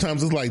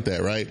it's like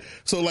that, right?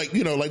 So like,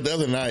 like the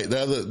other night,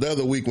 the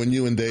other week when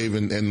you and Dave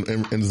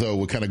and Zoe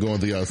were kind of going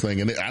through y'all's thing,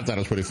 and I thought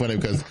it was pretty funny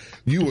because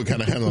you were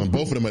kind of handling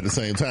both of them at the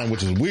same time,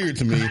 which is weird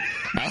to me.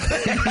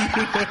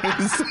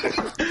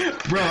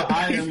 Bro,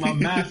 I am a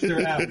master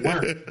at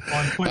work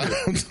on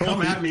Twitter.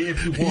 Come at me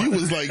if you want. You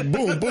was like,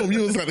 boom, boom.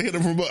 You was trying to hit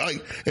them from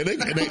like, and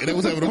they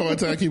was having a hard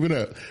time keeping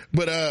up.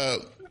 But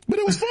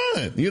it was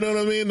fun. You know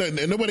what I mean?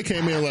 And nobody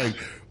came in like,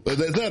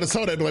 they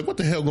saw that, like, what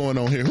the hell going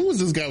on here? Who is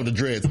this guy with the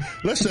dreads?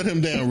 Let's shut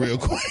him down real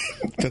quick.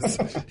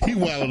 He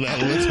wilded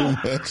out a little too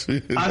much.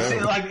 I see,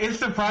 like, it's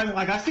surprising.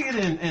 Like, I see it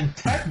in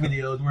tech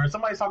videos where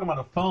somebody's talking about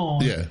a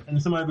phone,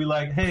 and somebody be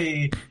like,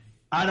 "Hey,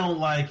 I don't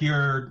like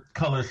your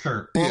color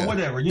shirt," or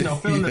whatever,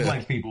 fill in the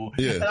blanks, people.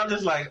 Yeah. And I'm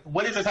just like,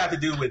 what does this have to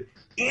do with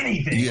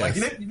anything? Yes.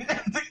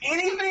 Like,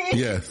 anything?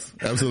 Yes,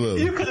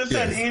 absolutely. You could have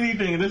said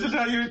anything. This is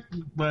how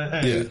but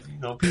hey,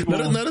 people.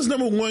 Now this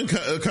number one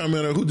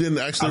commenter who didn't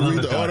actually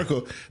read the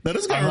article. Now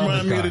this guy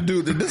reminded me of the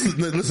dude.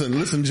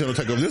 Listen, General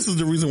Takeover. This is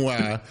the reason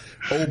why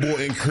old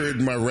boy incurred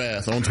my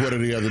wrath on Twitter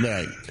the other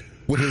night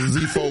with his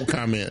Z-Fold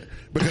comment,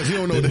 because he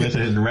don't know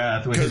his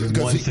wrath with his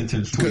one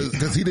sentence tweet,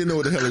 because he didn't know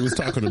what the hell he was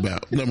talking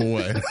about. Number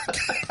one,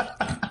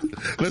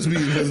 let's be,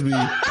 let's be.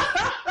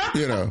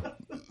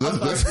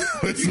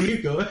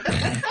 Going.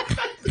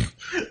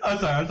 I'm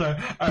sorry.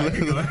 All right,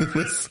 keep going.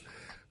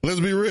 Let's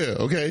be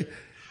real, okay?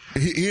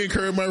 He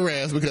incurred my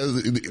wrath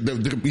because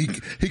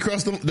he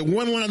crossed the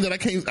one line that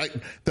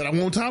I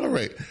won't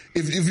tolerate.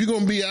 If you're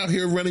gonna be out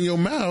here running your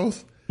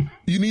mouth,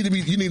 you need to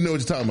know what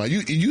you're talking about.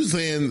 You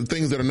saying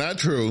things that are not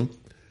true,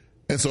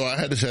 and so I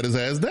had to shut his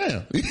ass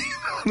down. You know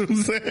what I'm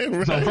saying?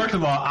 Right? So first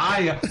of all,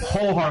 I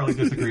wholeheartedly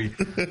disagree.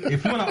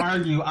 If you want to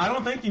argue, I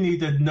don't think you need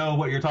to know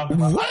what you're talking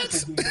about. What? I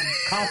think you need to be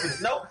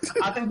confident. No,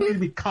 I think you need to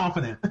be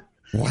confident.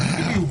 Wow. You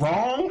can be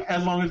wrong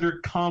as long as you're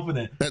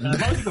confident. As long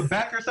as you can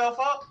back yourself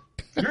up,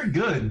 you're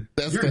good.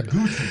 You're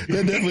Gucci.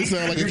 That definitely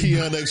sounds like a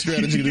Keon X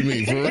strategy to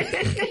me, bro.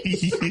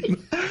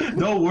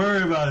 Don't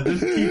worry about it.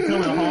 Just keep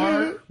coming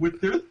hard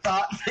with your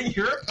thoughts and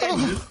your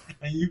opinions,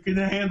 and you can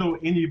handle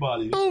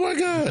anybody. Oh my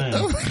God.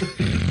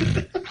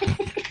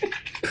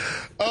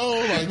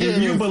 Oh my God.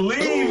 If you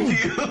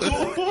believe you.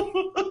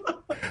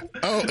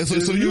 Oh,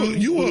 so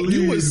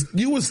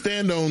you would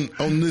stand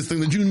on this thing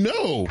that you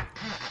know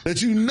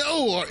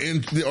are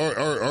in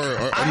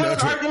I had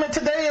an argument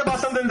today about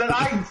something that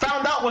I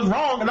found out was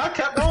wrong, and I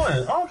kept going.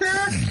 I don't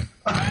care.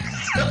 I'm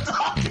still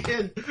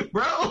talking,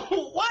 bro.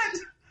 What?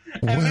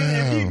 And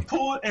then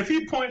if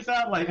he points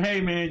out like,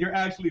 "Hey man, you're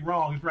actually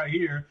wrong. It's right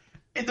here."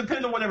 It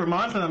depends on whatever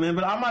mindset I'm in,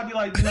 but I might be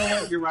like, you know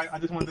what, you're right. I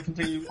just wanted to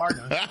continue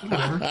arguing.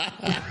 Whatever.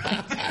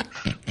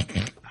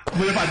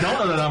 But if I don't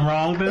know that I'm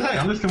wrong, then hey,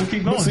 I'm just going to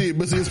keep going.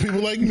 But see, it's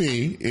people like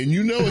me, and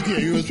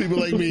it's people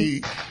like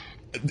me.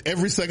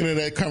 Every second of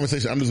that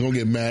conversation, I'm just going to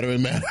get madder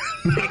and madder.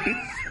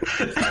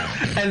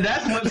 And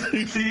that's what,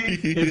 see,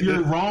 if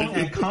you're wrong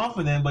and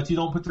confident, but you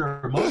don't put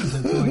your emotions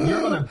into it,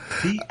 you're going to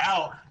beat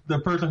out the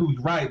person who's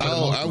right.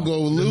 I'm going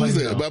to lose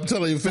it. But I'm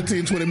telling you,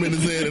 15, 20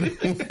 minutes in,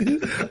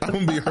 I'm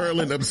going to be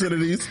hurling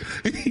obscenities.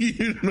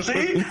 You know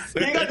see? You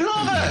ain't got to do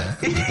all that.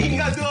 You ain't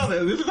got to do all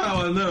that. This is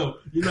how I know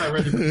you're not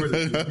ready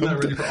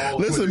for all.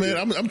 Listen, man,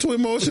 I'm too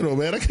emotional,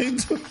 man. I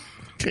can't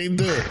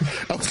do it.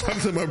 I was talking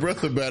to my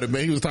brother about it,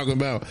 man. He was talking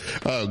about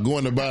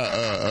going to buy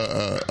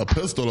a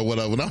pistol or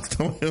whatever. And I was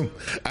telling him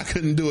I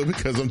couldn't do it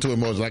because I'm too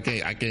emotional. I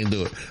can't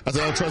do it. I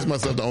said I don't trust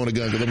myself to own a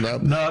gun because I'm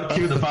not. No,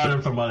 cue to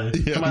fire somebody.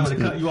 Yeah. Somebody would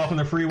have cut you off on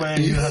the freeway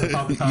and you have to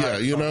talk the time. Yeah,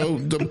 you know.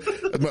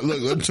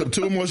 Look, I'm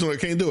too emotional. I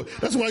can't do it.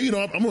 That's why, you know,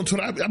 I'm on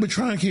Twitter. I've been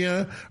trying,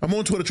 Keon. I'm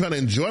on Twitter trying to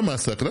enjoy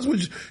myself. Cause that's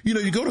what,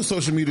 you go to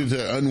social media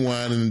to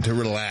unwind and to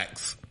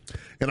relax.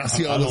 And I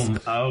see all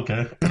this.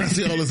 Okay. And I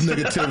see all this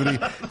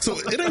negativity. So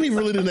it ain't even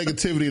really the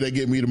negativity that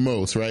get me the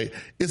most, right?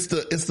 It's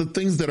the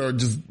things that are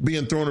just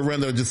being thrown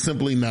around that are just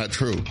simply not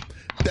true.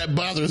 That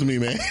bothers me,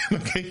 man. I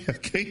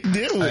can't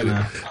deal with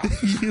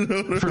it. You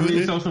know what for I mean?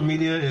 Me, social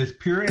media is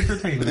pure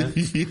entertainment.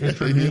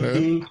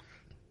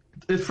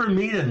 It's for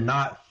me to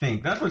not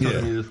think. That's what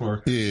social media is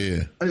for.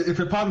 Yeah. If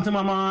it pops into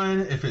my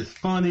mind, if it's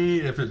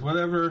funny, if it's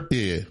whatever,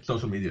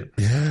 social media.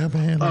 Yeah,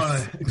 man.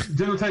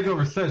 General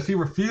Takeover says she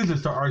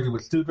refuses to argue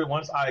with stupid.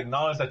 Once I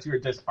acknowledge that you are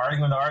just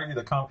arguing to argue,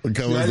 that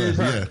is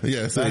her.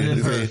 Yeah. That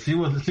is her. She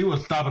will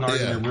stop an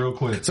argument real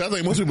quick. So I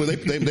think most people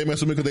they mess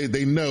with me because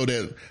they know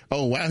that,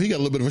 oh wow, he got a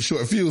little bit of a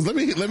short fuse. Let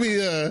me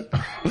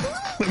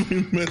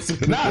mess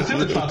with him. Nah, she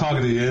would stop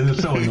talking to you.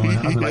 It's so annoying.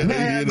 I'll be like,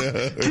 man,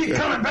 keep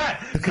coming back.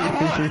 Come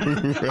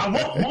on. I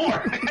want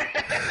more.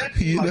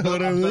 You know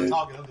what I mean?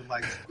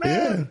 Like,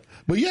 man,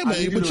 but yeah, man.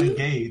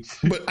 Engage.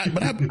 But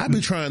I've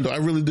been trying though. I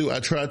really do. I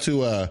try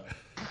to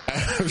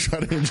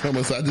enjoy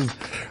myself.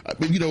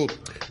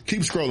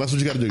 Keep scrolling. That's what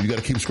you got to do. You got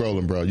to keep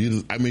scrolling, bro.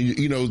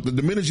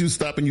 The minute you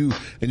stop and you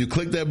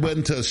click that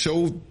button to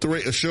show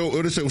thread,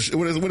 what does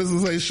it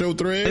say? Show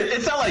thread.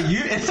 It sounds like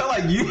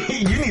you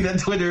need that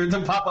Twitter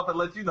to pop up and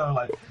let you know,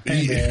 like,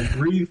 hey man,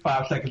 read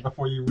 5 seconds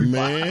before you read.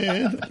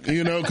 Man,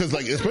 because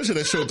like especially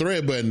that show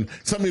thread button,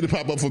 something need to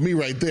pop up for me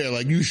right there.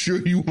 Like, you sure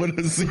you want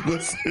to see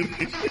what's in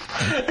it?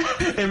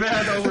 If it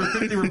has over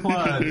 50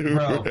 replies,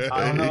 bro, right.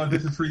 I don't know if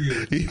this is for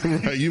you.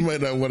 Right, you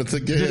might not want to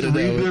take your head in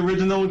read the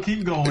original and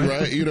keep going.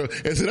 Right,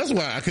 and so that's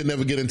why I could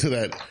never get into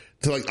that,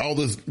 to like all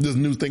this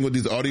new thing with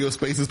these audio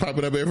spaces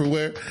popping up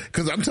everywhere.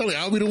 Cause I'm telling you,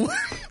 I'll be the one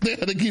that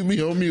had to keep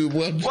me on mute.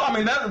 Well, I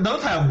mean,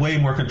 those have way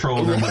more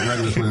control than what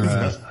regular Twitter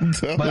has.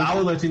 But I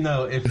will let you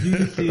know, if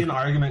you see an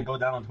argument go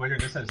down on Twitter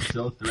and it says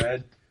show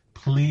thread,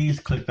 please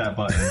click that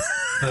button.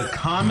 The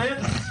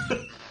comments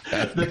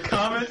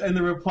and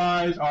the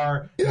replies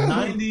are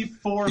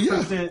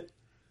 94%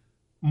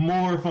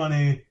 more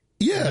funny.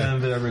 Yeah,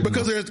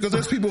 because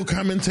there's people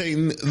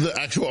commentating the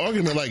actual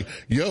argument, like,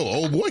 yo,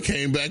 old boy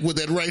came back with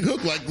that right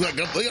hook, like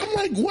I'm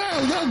like,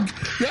 wow,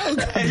 y'all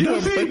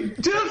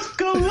just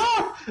go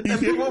on. And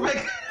people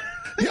make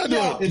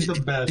it's the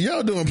best.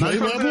 Y'all doing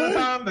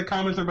play-by-play? The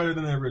comments are better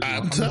than the original.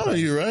 I'm telling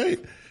you, right?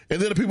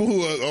 And then the people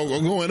who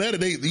are going at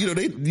it,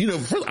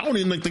 first, I don't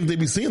even think they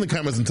be seeing the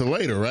comments until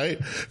later, right?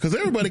 Because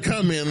everybody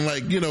commenting,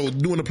 like,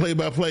 doing the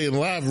play-by-play in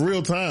live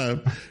real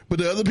time, but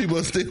the other people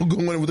are still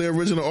going with their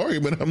original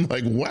argument. I'm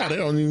like, wow, they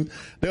don't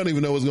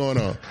even know what's going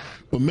on.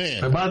 But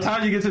man, by the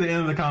time you get to the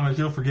end of the comments,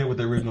 you'll forget what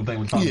the original thing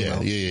was talking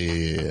about.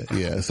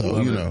 Yeah. So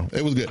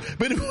it was good.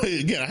 But anyway,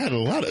 again, I had a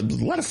lot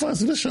of fun.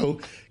 So this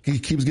show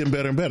keeps getting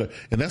better and better,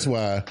 and that's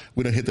why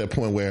we don't hit that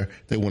point where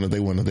they want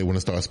to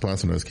start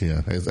sponsoring us,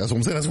 Keon. That's what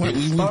I'm saying. That's why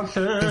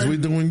we're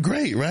doing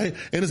great, right?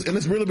 And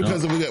it's really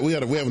because we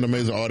have an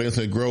amazing audience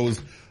that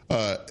grows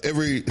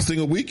every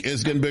single week.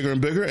 It's getting bigger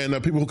and bigger, and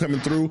people who are coming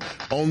through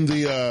on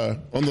the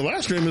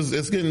live stream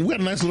we got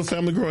a nice little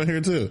family growing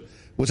here too,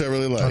 which I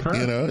really like.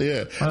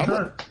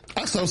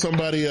 I saw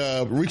somebody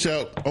reach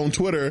out on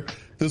Twitter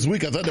this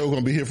week. I thought they were going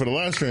to be here for the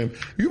live stream.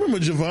 You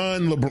remember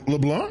Javon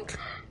LeBlanc?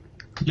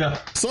 Yeah.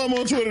 Saw him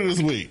on Twitter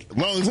this week.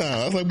 Long time.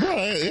 I was like, bro,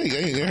 I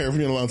ain't heard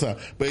from you in a long time.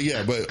 But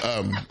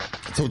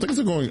so things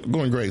are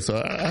going great. So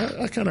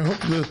I kind of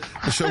hope the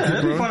show keeps growing.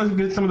 It'd be fun to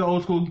get some of the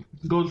old school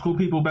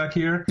people back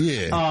here.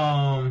 Yeah.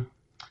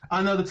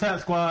 I know the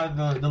chat squad,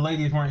 the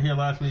ladies weren't here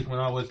last week when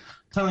I was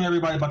telling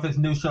everybody about this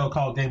new show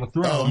called Game of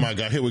Thrones. Oh my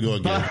God, here we go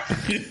again.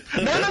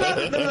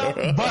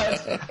 No.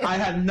 But I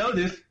had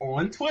noticed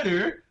on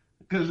Twitter,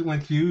 because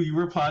when you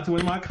replied to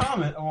one of my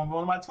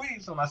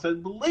tweets, and I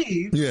said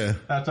believe. Yeah.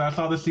 After I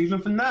saw the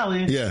season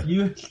finale. Yeah.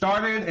 You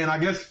started and I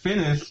guess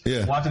finished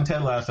watching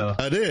Ted Lasso.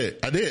 I did.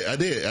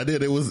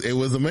 It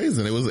was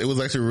amazing. It was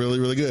actually really,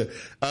 really good.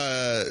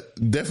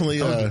 Definitely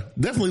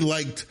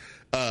liked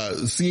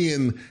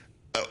seeing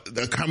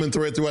a common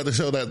thread throughout the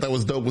show that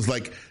was dope was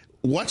like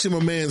watching my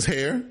man's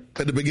hair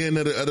at the beginning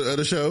of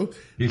the show.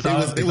 It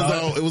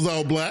was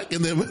all black,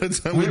 and then by the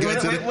time we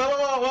got to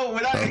whoa,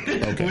 we're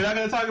not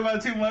going to talk about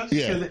it too much.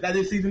 Yeah, that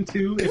is season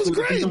 2. It was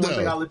great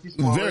though.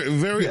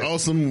 Very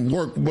awesome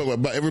work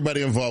by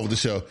everybody involved with the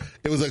show.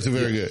 It was actually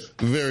very good,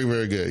 very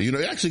very good. You know,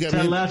 it actually got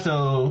Ted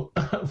Lasso,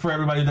 for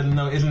everybody that doesn't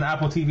know, is an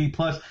Apple TV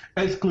Plus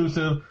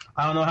exclusive.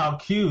 I don't know how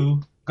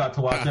Q got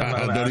to watch it.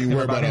 Don't even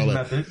worry about all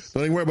that.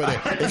 Don't even worry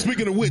about that. And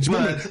speaking of which, we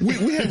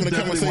having a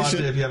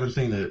conversation. If you haven't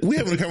seen it, we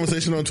having a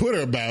conversation on Twitter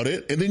about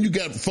it, and then you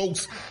got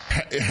folks,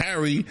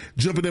 Harry,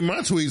 jumping in my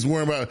tweets,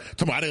 worrying about.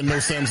 I didn't know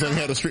Samsung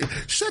had a stream.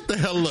 Shut the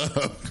hell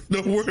up!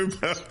 Don't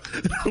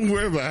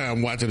worry about how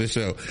I'm watching the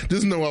show.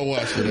 Just know I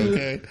watched it.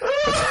 Okay.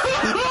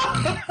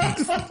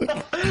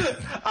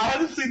 I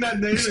haven't seen that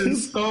name in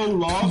so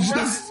long.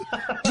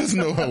 Just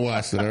know I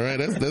watched it. All right.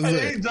 That's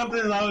it. He jumped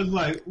in, and I was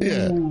like,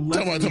 yeah.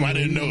 I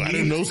didn't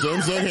know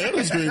Samsung had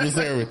a streaming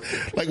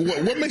service. Like,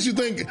 what makes you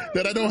think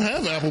that I don't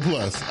have Apple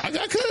Plus? I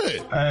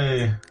could.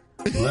 Hey,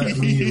 let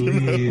me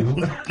leave.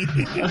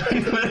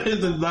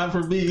 This is not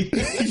for me.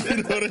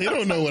 You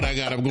don't know what I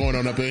got going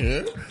on up in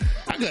here.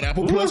 I got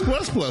Apple Plus.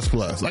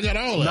 I got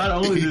all that. Not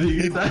only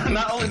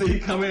did he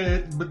come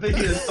in, but then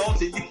he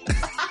insulted you.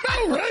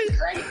 All right.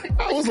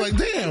 I was like,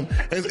 damn.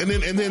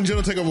 And then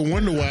Jenna take over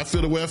wonder why I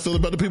feel the way I feel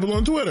about the people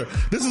on Twitter.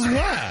 This is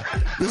why.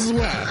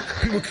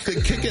 People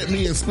kick at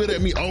me and spit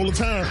at me all the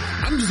time.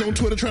 I'm just on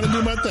Twitter trying to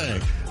do my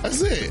thing.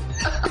 That's it.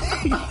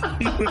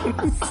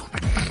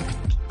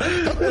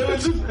 It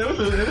was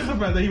the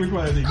fact that he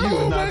responded to you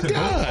and not to both of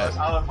us.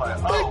 I was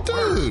like,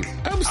 dude,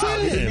 I'm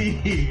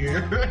saying.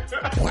 Here.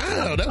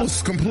 Wow, that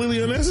was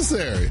completely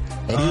unnecessary.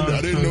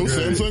 I didn't know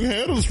Samsung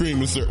had a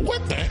streaming service.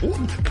 What the?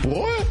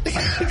 What?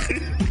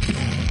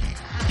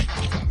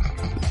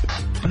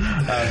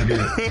 That's good.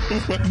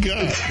 Oh my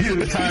God. You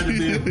were tired of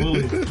being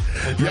bullied.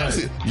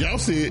 Y'all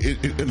see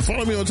it, and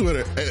follow me on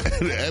Twitter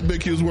at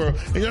Big Q's World,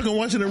 and y'all can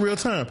watch it in real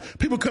time.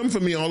 People come for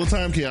me all the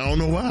time, Ken. I don't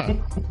know why.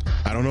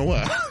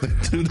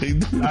 They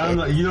do. I don't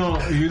know.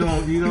 You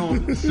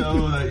don't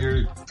show that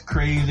you're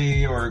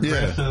crazy or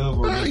aggressive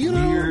or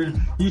weird.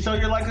 You show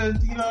you're like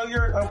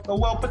you're a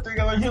well put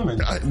together human.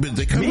 Me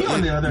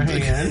on the other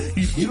hand,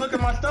 you look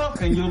at my stuff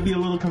and you'll be a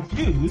little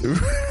confused.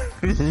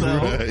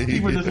 So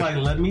people just like,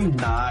 let me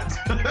not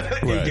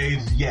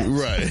engage yet.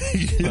 Right.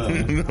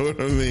 You know what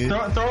I mean?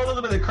 Throw a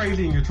little bit of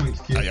crazy in your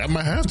tweets, kid. I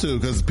might have to,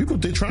 because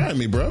they trying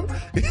me, bro.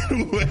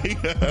 Anyway,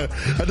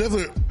 I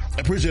definitely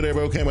appreciate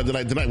everybody who came out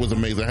tonight. Tonight was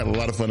amazing. I had a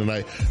lot of fun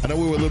tonight. I know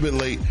we were a little bit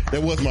late.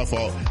 That was my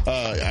fault.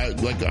 I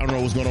don't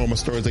know what's going on with my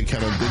stories. They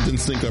didn't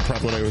sync up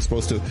properly like they were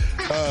supposed to.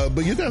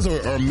 But you guys are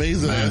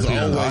amazing as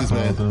always,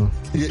 man.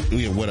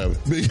 Yeah, whatever.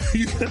 But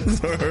you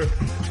guys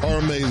are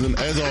amazing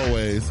as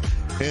always.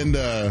 And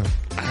I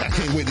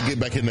can't wait to get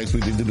back in next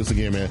week to do this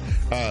again, man.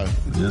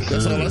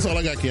 That's all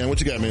I got, Ken. What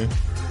you got, man?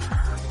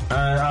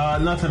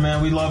 Nothing,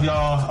 man. We love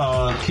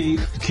y'all. Keep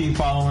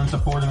following,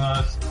 supporting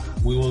us.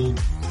 We will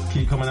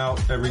keep coming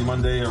out every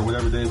Monday or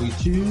whatever day we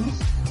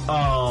choose.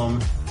 Follow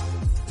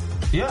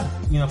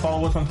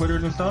us on Twitter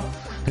and stuff.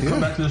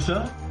 Come back to the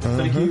show.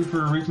 Thank you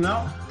for reaching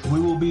out. We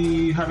will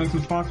be having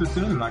some sponsors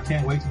soon, and I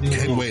can't wait to do it.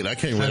 I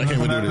can't wait to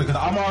do it. Because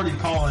I'm already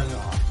calling.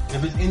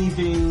 If it's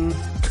anything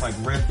like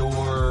Red Door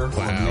or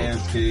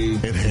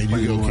Manscaped, and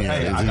you go,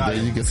 hey, I got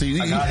it. You can see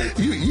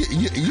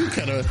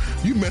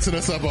you messing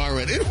us up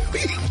already.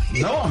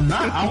 No, I'm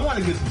not. I want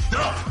to get some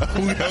stuff.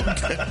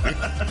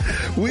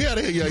 Okay. We out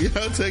of here,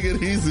 y'all. Y'all take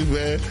it easy,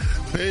 man.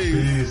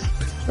 Peace.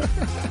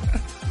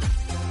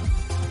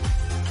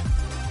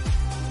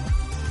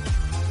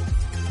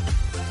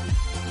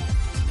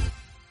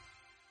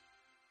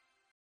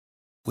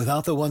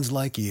 Without the ones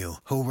like you,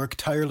 who work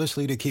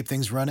tirelessly to keep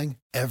things running,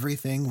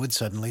 everything would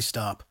suddenly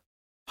stop.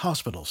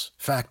 Hospitals,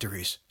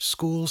 factories,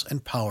 schools,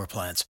 and power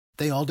plants,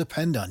 they all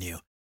depend on you.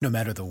 No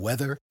matter the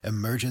weather,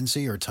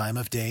 emergency, or time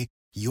of day,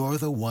 you're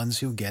the ones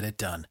who get it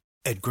done.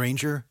 At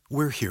Grainger,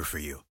 we're here for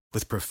you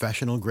with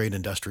professional-grade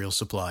industrial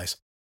supplies.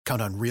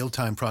 Count on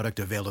real-time product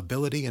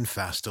availability and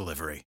fast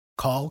delivery.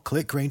 Call,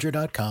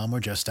 clickgrainger.com, or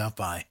just stop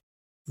by.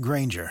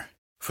 Grainger,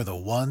 for the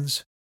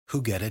ones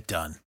who get it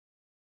done.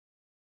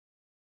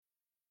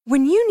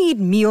 When you need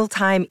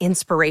mealtime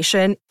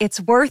inspiration,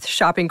 it's worth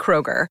shopping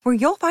Kroger, where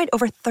you'll find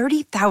over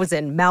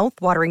 30,000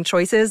 mouth-watering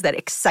choices that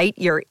excite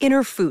your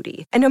inner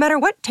foodie. And no matter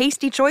what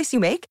tasty choice you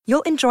make,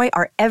 you'll enjoy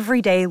our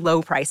everyday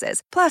low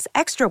prices, plus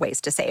extra ways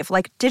to save,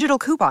 like digital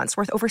coupons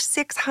worth over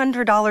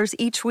 $600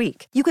 each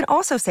week. You can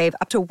also save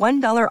up to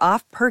 $1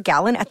 off per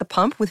gallon at the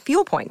pump with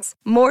fuel points.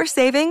 More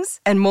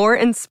savings and more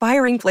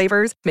inspiring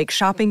flavors make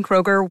shopping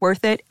Kroger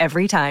worth it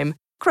every time.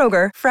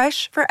 Kroger,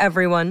 fresh for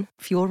everyone.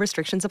 Fuel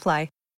restrictions apply.